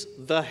is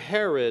the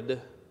Herod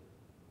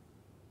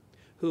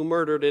who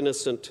murdered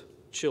innocent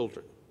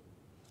children.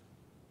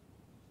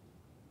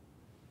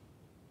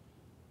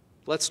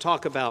 Let's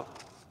talk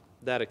about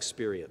that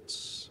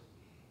experience.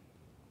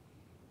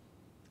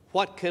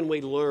 What can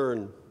we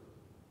learn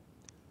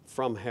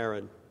from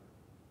Herod?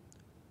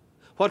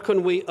 What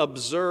can we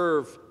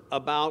observe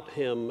about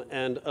him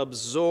and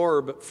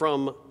absorb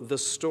from the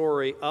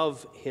story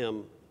of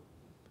him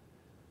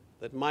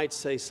that might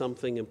say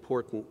something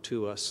important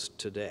to us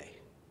today?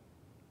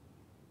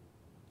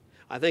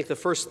 I think the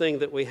first thing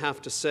that we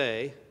have to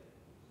say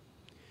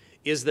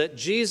is that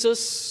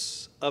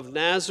Jesus of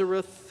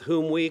Nazareth,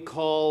 whom we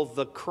call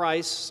the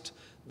Christ,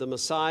 the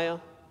Messiah,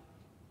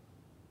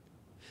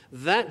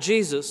 that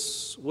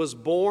Jesus was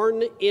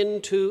born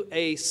into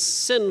a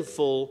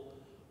sinful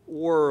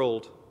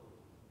world.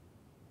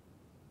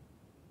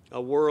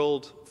 a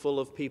world full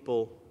of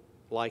people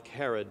like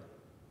Herod.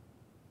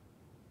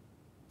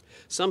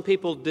 Some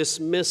people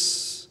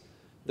dismiss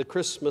the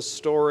Christmas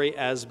story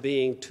as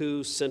being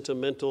too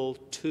sentimental,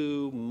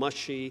 too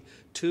mushy,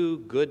 too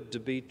good to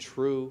be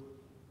true.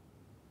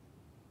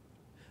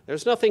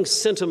 There's nothing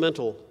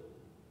sentimental,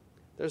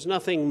 there's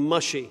nothing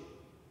mushy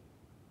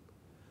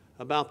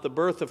about the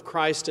birth of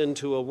Christ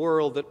into a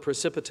world that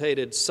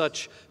precipitated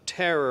such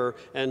terror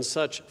and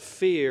such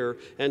fear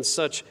and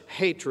such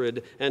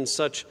hatred and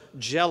such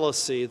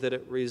jealousy that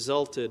it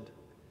resulted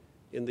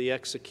in the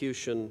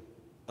execution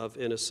of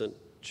innocent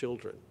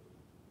children.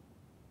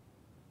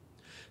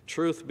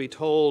 Truth be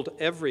told,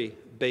 every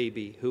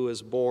baby who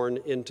is born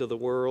into the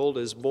world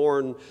is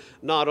born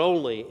not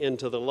only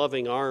into the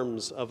loving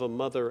arms of a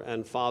mother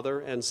and father,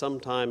 and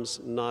sometimes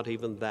not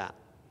even that.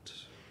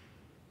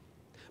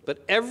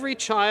 But every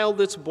child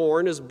that's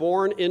born is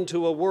born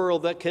into a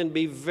world that can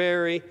be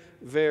very,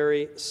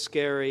 very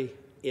scary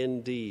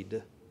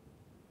indeed.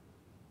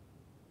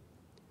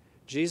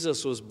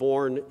 Jesus was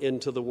born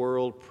into the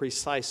world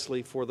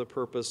precisely for the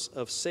purpose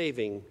of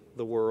saving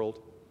the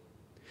world.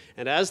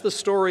 And as the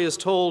story is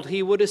told,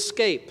 he would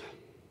escape.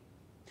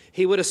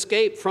 He would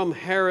escape from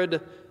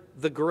Herod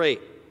the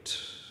Great.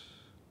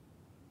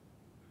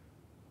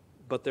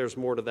 But there's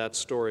more to that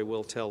story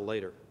we'll tell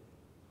later.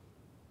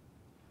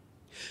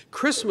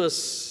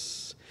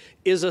 Christmas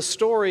is a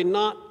story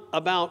not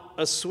about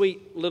a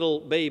sweet little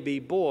baby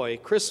boy.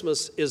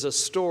 Christmas is a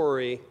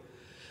story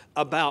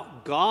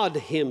about God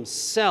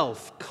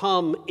himself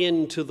come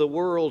into the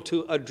world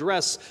to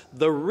address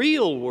the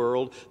real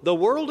world, the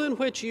world in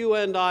which you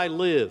and I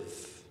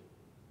live.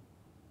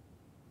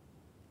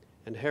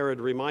 And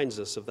Herod reminds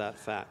us of that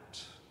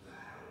fact.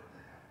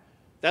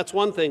 That's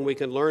one thing we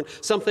can learn.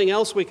 Something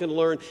else we can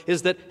learn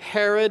is that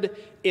Herod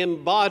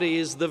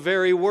embodies the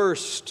very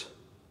worst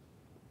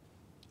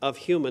of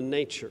human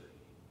nature.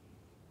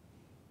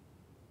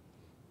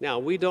 Now,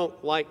 we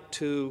don't like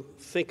to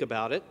think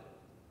about it,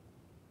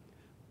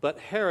 but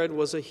Herod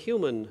was a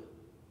human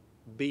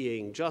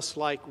being, just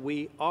like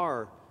we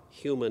are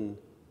human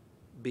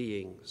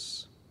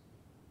beings.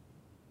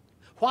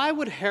 Why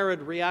would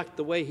Herod react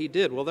the way he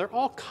did? Well, there are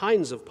all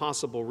kinds of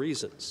possible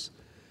reasons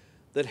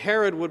that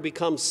Herod would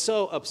become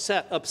so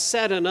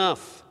upset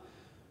enough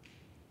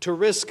to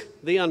risk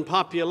the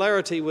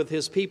unpopularity with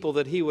his people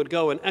that he would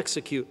go and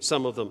execute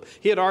some of them.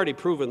 He had already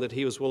proven that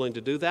he was willing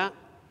to do that.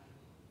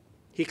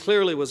 He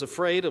clearly was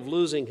afraid of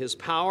losing his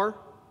power,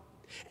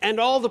 and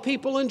all the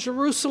people in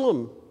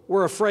Jerusalem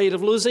were afraid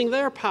of losing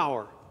their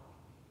power.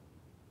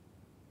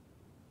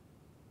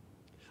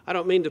 I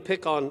don't mean to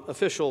pick on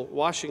official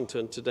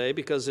Washington today,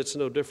 because it's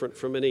no different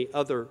from any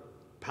other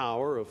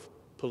power of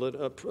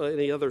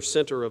any other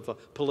center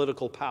of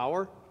political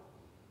power.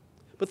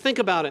 But think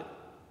about it.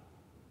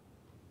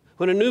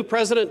 When a new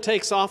president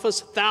takes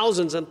office,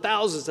 thousands and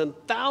thousands and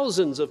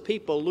thousands of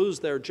people lose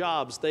their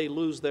jobs. They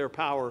lose their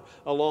power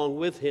along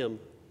with him.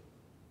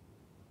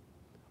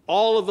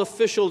 All of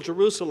official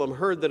Jerusalem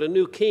heard that a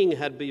new king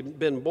had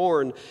been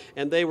born,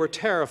 and they were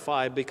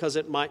terrified because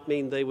it might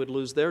mean they would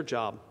lose their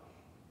job,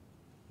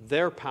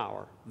 their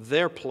power,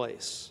 their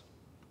place.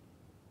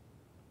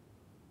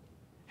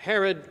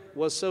 Herod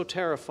was so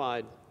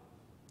terrified,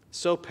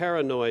 so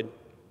paranoid,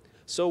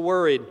 so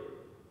worried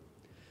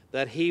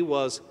that he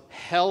was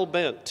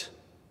hell-bent,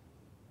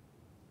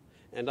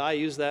 and I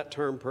use that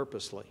term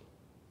purposely.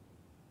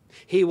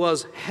 He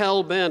was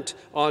hell-bent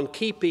on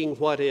keeping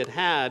what it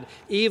had,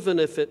 even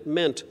if it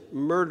meant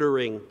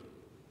murdering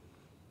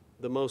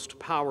the most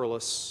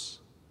powerless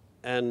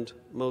and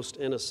most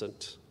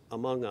innocent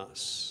among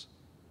us.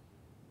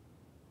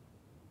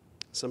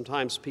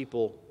 Sometimes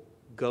people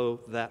go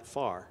that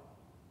far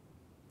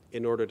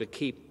in order to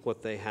keep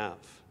what they have.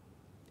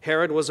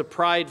 Herod was a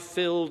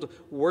pride-filled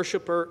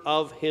worshiper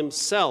of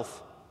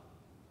himself.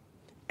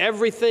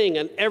 Everything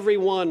and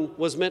everyone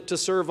was meant to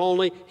serve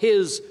only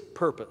his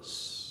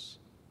purpose.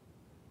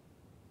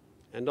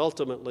 And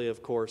ultimately,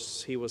 of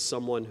course, he was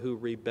someone who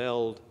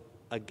rebelled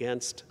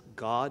against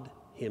God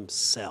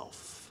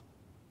himself.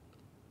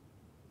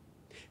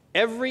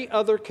 Every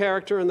other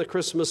character in the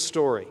Christmas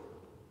story,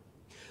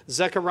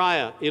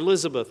 Zechariah,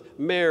 Elizabeth,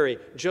 Mary,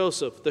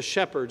 Joseph, the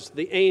shepherds,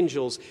 the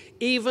angels,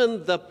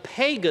 even the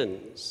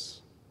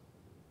pagans,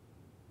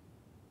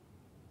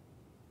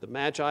 the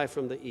Magi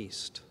from the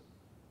east,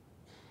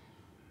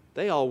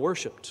 they all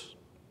worshiped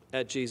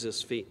at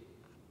Jesus' feet.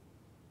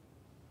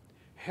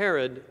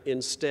 Herod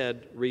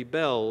instead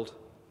rebelled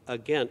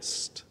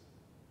against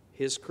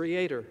his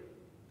Creator.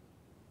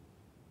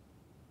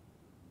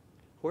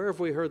 Where have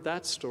we heard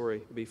that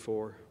story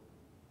before?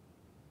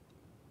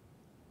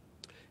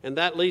 And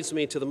that leads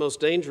me to the most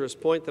dangerous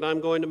point that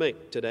I'm going to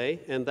make today,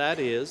 and that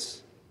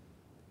is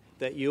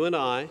that you and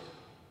I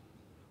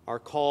are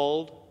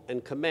called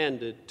and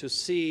commanded to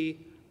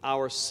see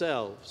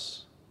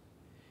ourselves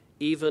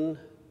even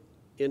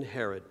in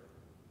Herod.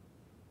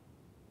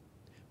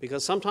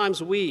 Because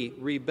sometimes we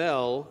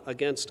rebel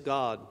against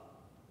God.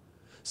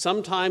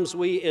 Sometimes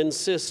we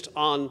insist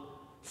on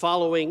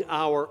following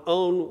our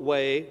own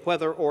way,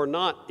 whether or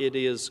not it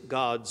is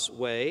God's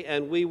way,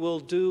 and we will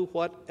do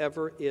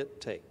whatever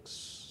it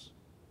takes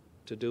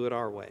to do it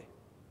our way.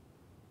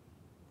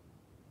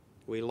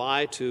 We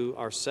lie to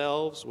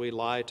ourselves, we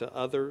lie to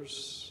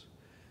others,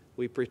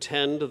 we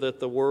pretend that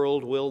the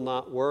world will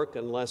not work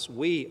unless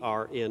we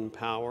are in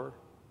power.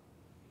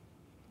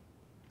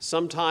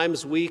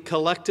 Sometimes we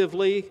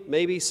collectively,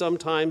 maybe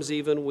sometimes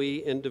even we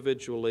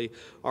individually,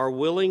 are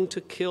willing to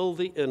kill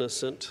the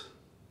innocent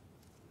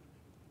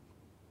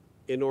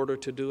in order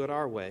to do it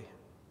our way.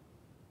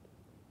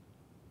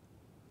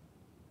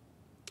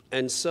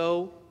 And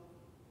so,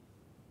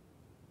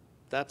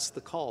 that's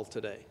the call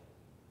today.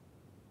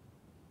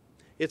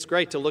 It's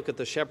great to look at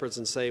the shepherds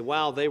and say,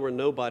 wow, they were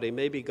nobody.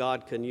 Maybe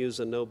God can use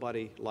a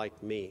nobody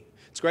like me.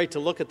 It's great to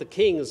look at the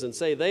kings and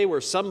say, they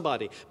were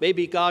somebody.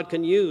 Maybe God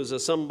can use a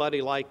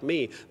somebody like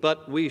me.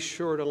 But we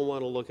sure don't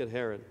want to look at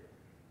Herod.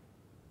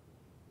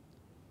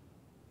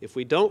 If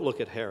we don't look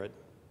at Herod,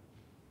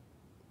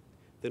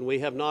 then we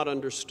have not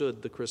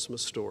understood the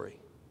Christmas story.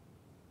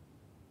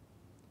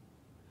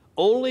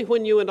 Only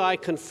when you and I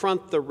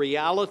confront the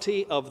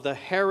reality of the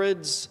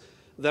Herods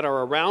that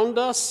are around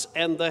us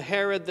and the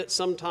Herod that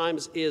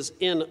sometimes is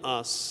in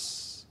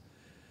us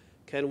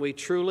can we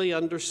truly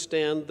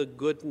understand the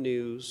good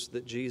news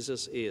that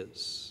Jesus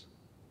is.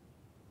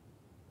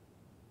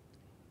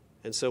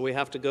 And so we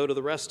have to go to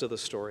the rest of the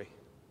story.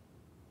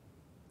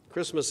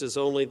 Christmas is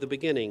only the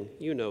beginning,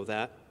 you know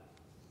that.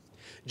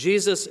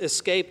 Jesus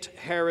escaped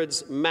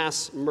Herod's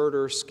mass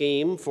murder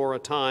scheme for a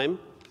time.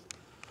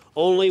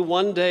 Only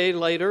one day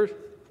later,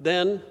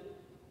 then,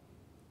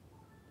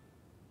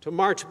 to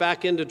march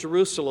back into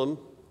Jerusalem.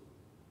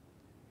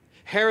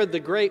 Herod the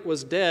Great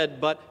was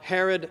dead, but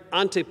Herod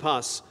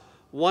Antipas,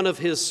 one of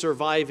his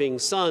surviving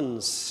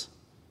sons,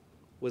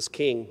 was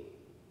king.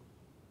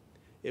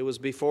 It was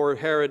before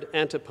Herod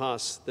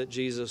Antipas that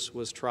Jesus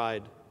was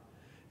tried.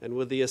 And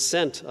with the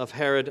assent of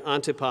Herod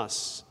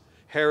Antipas,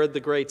 Herod the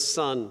Great's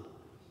son,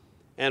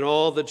 and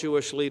all the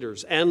Jewish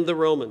leaders and the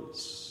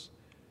Romans,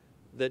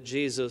 that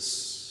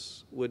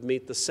Jesus would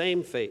meet the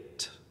same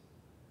fate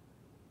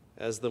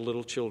as the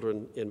little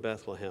children in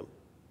Bethlehem.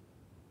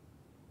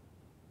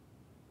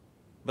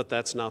 But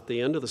that's not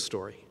the end of the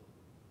story.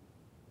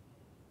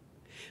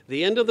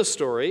 The end of the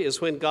story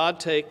is when God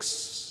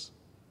takes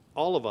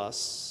all of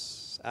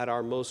us at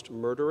our most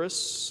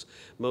murderous,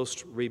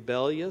 most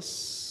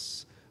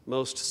rebellious,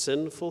 most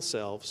sinful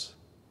selves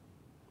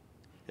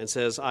and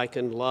says, I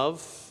can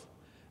love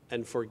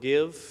and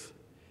forgive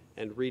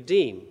and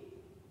redeem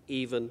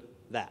even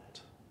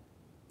that.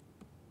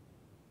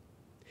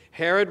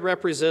 Herod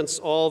represents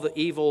all the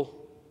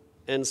evil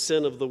and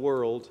sin of the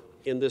world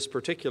in this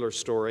particular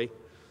story.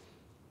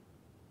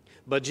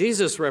 But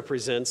Jesus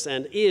represents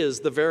and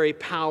is the very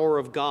power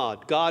of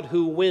God, God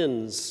who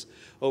wins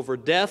over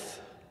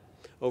death,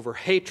 over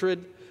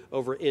hatred,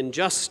 over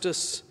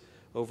injustice,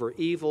 over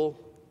evil,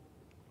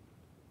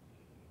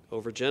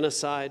 over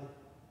genocide,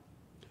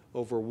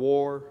 over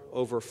war,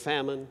 over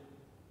famine.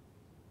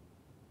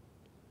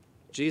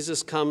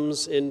 Jesus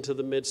comes into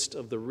the midst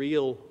of the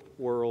real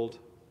world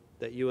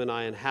that you and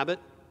I inhabit,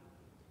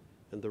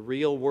 and the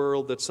real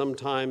world that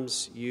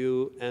sometimes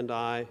you and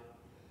I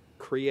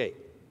create.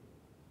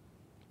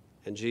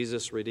 And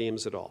Jesus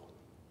redeems it all.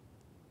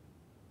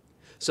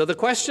 So the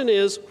question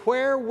is,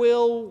 where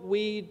will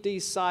we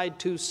decide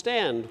to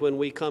stand when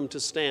we come to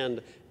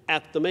stand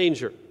at the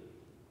manger?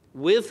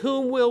 With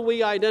whom will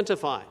we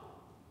identify?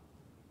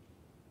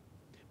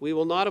 We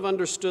will not have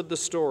understood the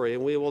story,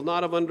 and we will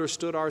not have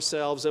understood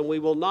ourselves, and we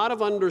will not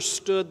have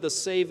understood the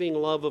saving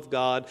love of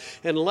God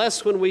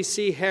unless when we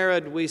see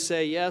Herod we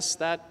say, yes,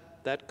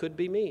 that could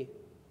be me.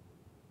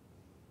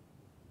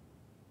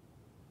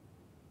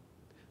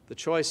 The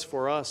choice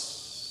for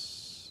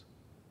us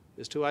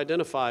is to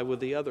identify with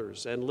the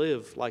others and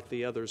live like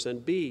the others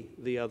and be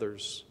the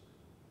others,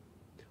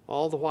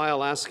 all the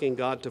while asking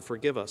God to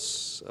forgive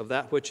us of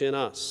that which in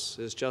us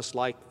is just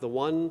like the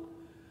one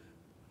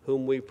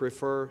whom we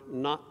prefer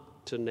not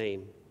to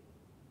name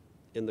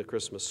in the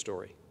Christmas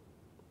story.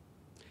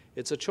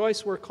 It's a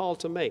choice we're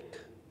called to make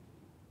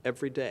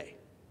every day.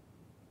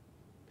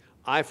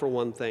 I, for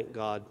one, thank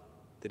God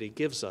that He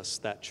gives us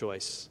that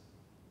choice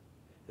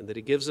and that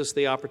He gives us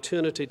the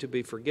opportunity to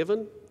be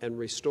forgiven and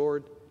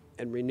restored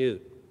and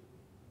renewed,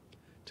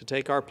 to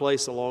take our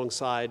place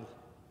alongside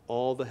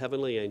all the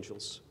heavenly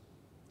angels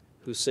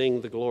who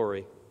sing the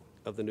glory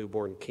of the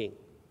newborn King.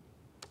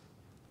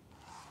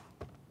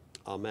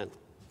 Amen.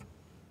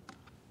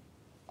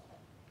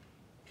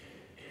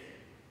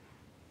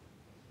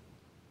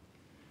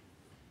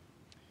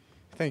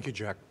 Thank you,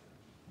 Jack.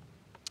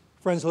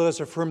 Friends, let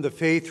us affirm the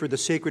faith through the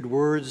sacred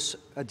words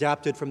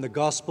adapted from the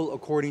Gospel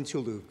according to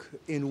Luke.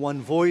 In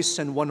one voice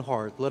and one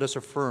heart, let us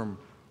affirm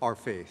our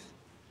faith.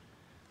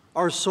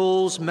 Our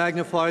souls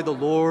magnify the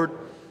Lord,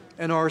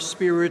 and our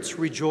spirits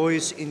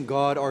rejoice in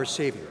God our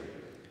Savior.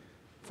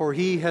 For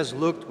He has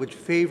looked with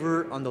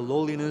favor on the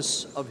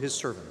lowliness of His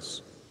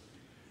servants.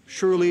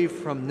 Surely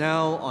from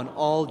now on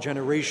all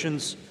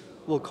generations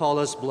will call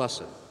us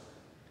blessed.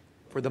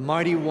 For the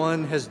Mighty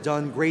One has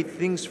done great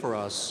things for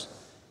us,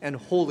 and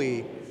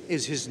holy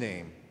is his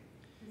name.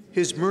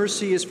 His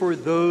mercy is for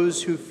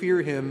those who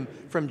fear him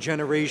from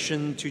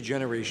generation to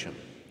generation.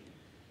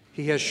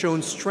 He has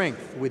shown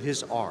strength with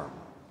his arm.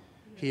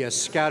 He has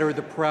scattered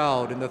the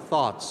proud in the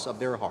thoughts of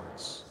their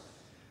hearts.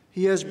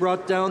 He has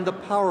brought down the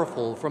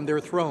powerful from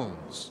their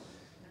thrones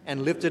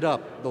and lifted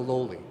up the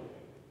lowly.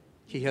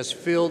 He has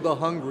filled the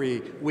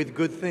hungry with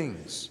good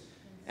things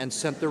and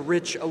sent the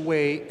rich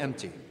away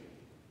empty.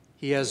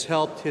 He has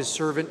helped his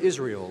servant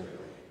Israel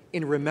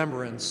in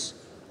remembrance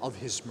of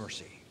his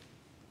mercy.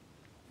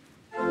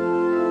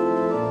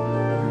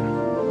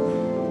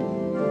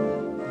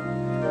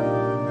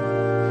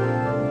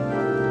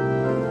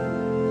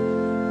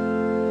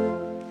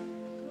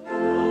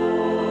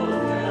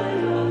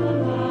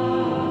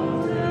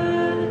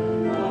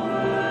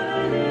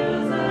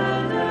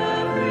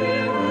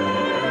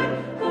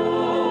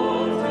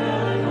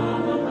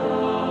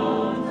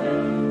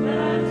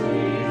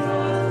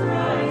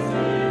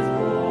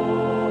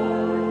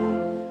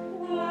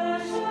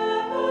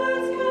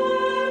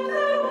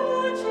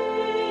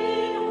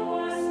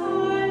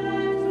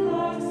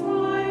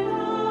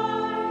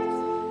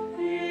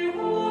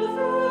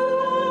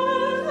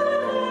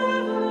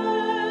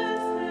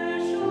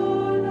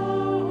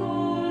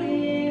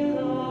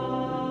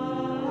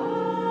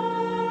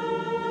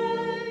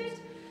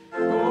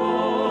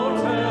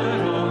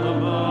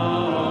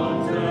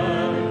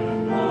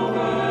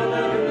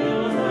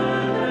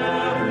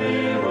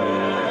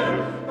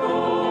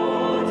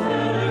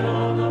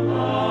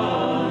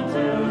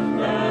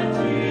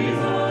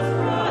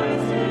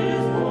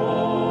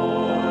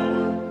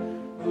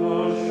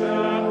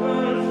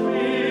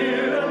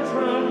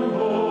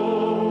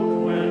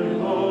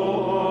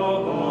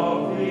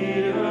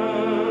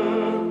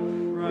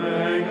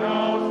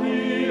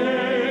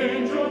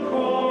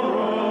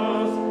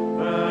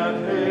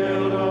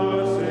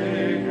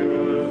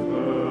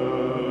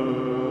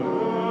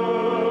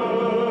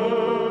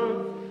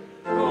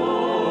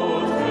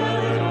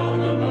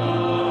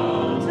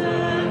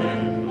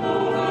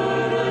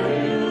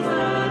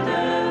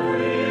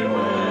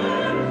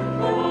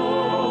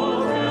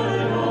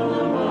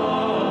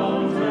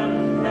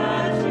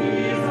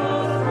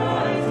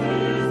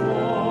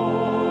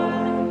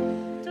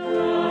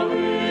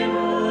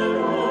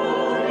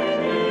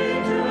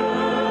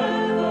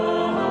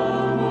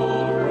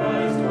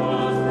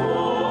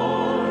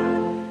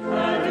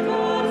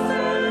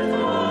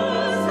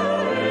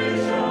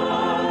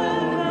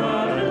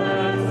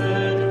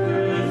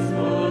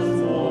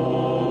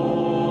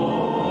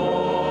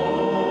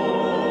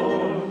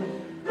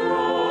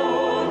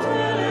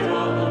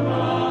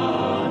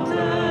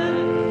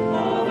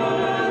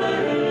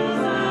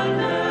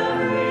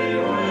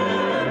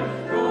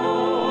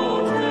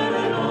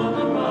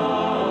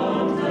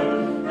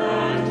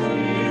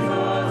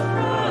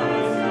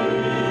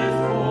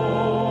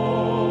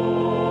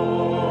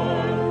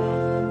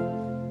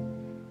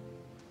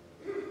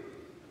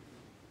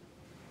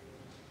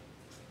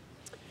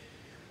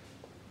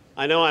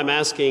 I know I'm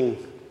asking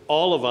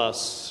all of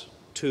us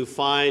to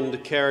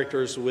find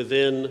characters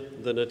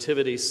within the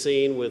nativity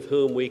scene with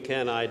whom we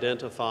can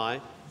identify.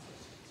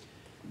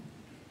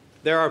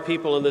 There are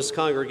people in this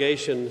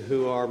congregation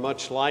who are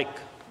much like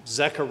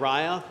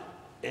Zechariah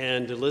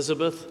and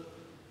Elizabeth,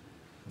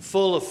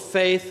 full of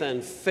faith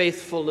and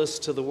faithfulness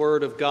to the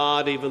Word of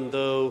God, even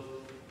though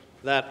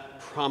that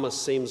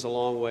promise seems a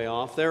long way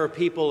off. There are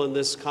people in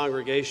this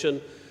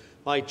congregation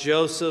like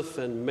Joseph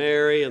and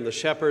Mary and the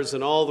shepherds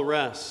and all the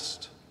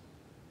rest.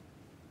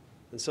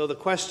 And so the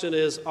question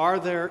is, are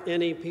there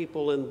any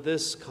people in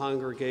this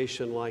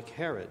congregation like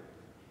Herod?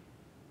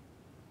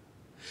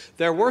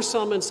 There were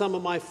some in some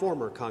of my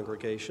former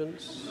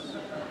congregations.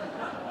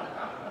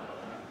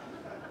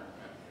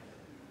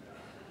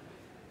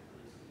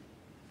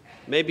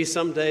 Maybe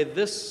someday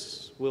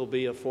this will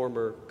be a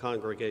former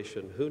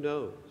congregation. Who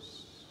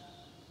knows?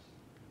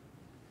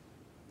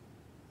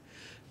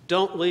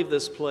 Don't leave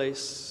this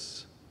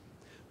place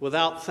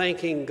without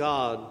thanking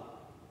God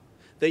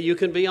that you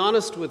can be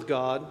honest with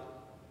God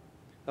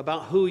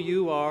about who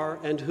you are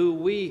and who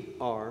we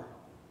are.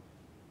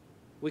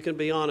 We can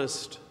be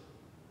honest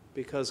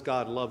because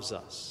God loves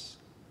us.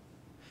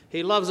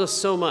 He loves us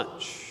so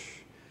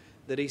much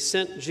that he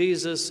sent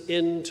Jesus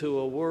into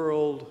a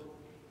world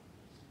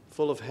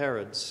full of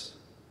Herods,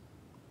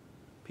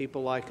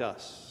 people like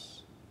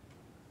us,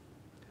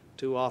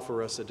 to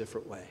offer us a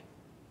different way.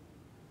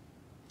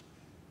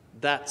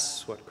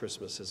 That's what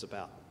Christmas is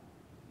about.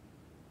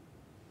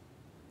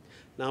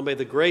 Now may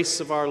the grace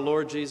of our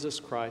Lord Jesus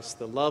Christ,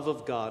 the love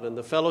of God, and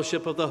the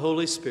fellowship of the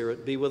Holy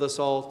Spirit be with us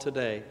all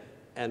today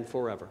and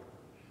forever.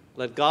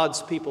 Let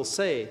God's people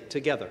say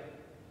together,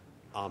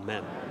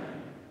 Amen.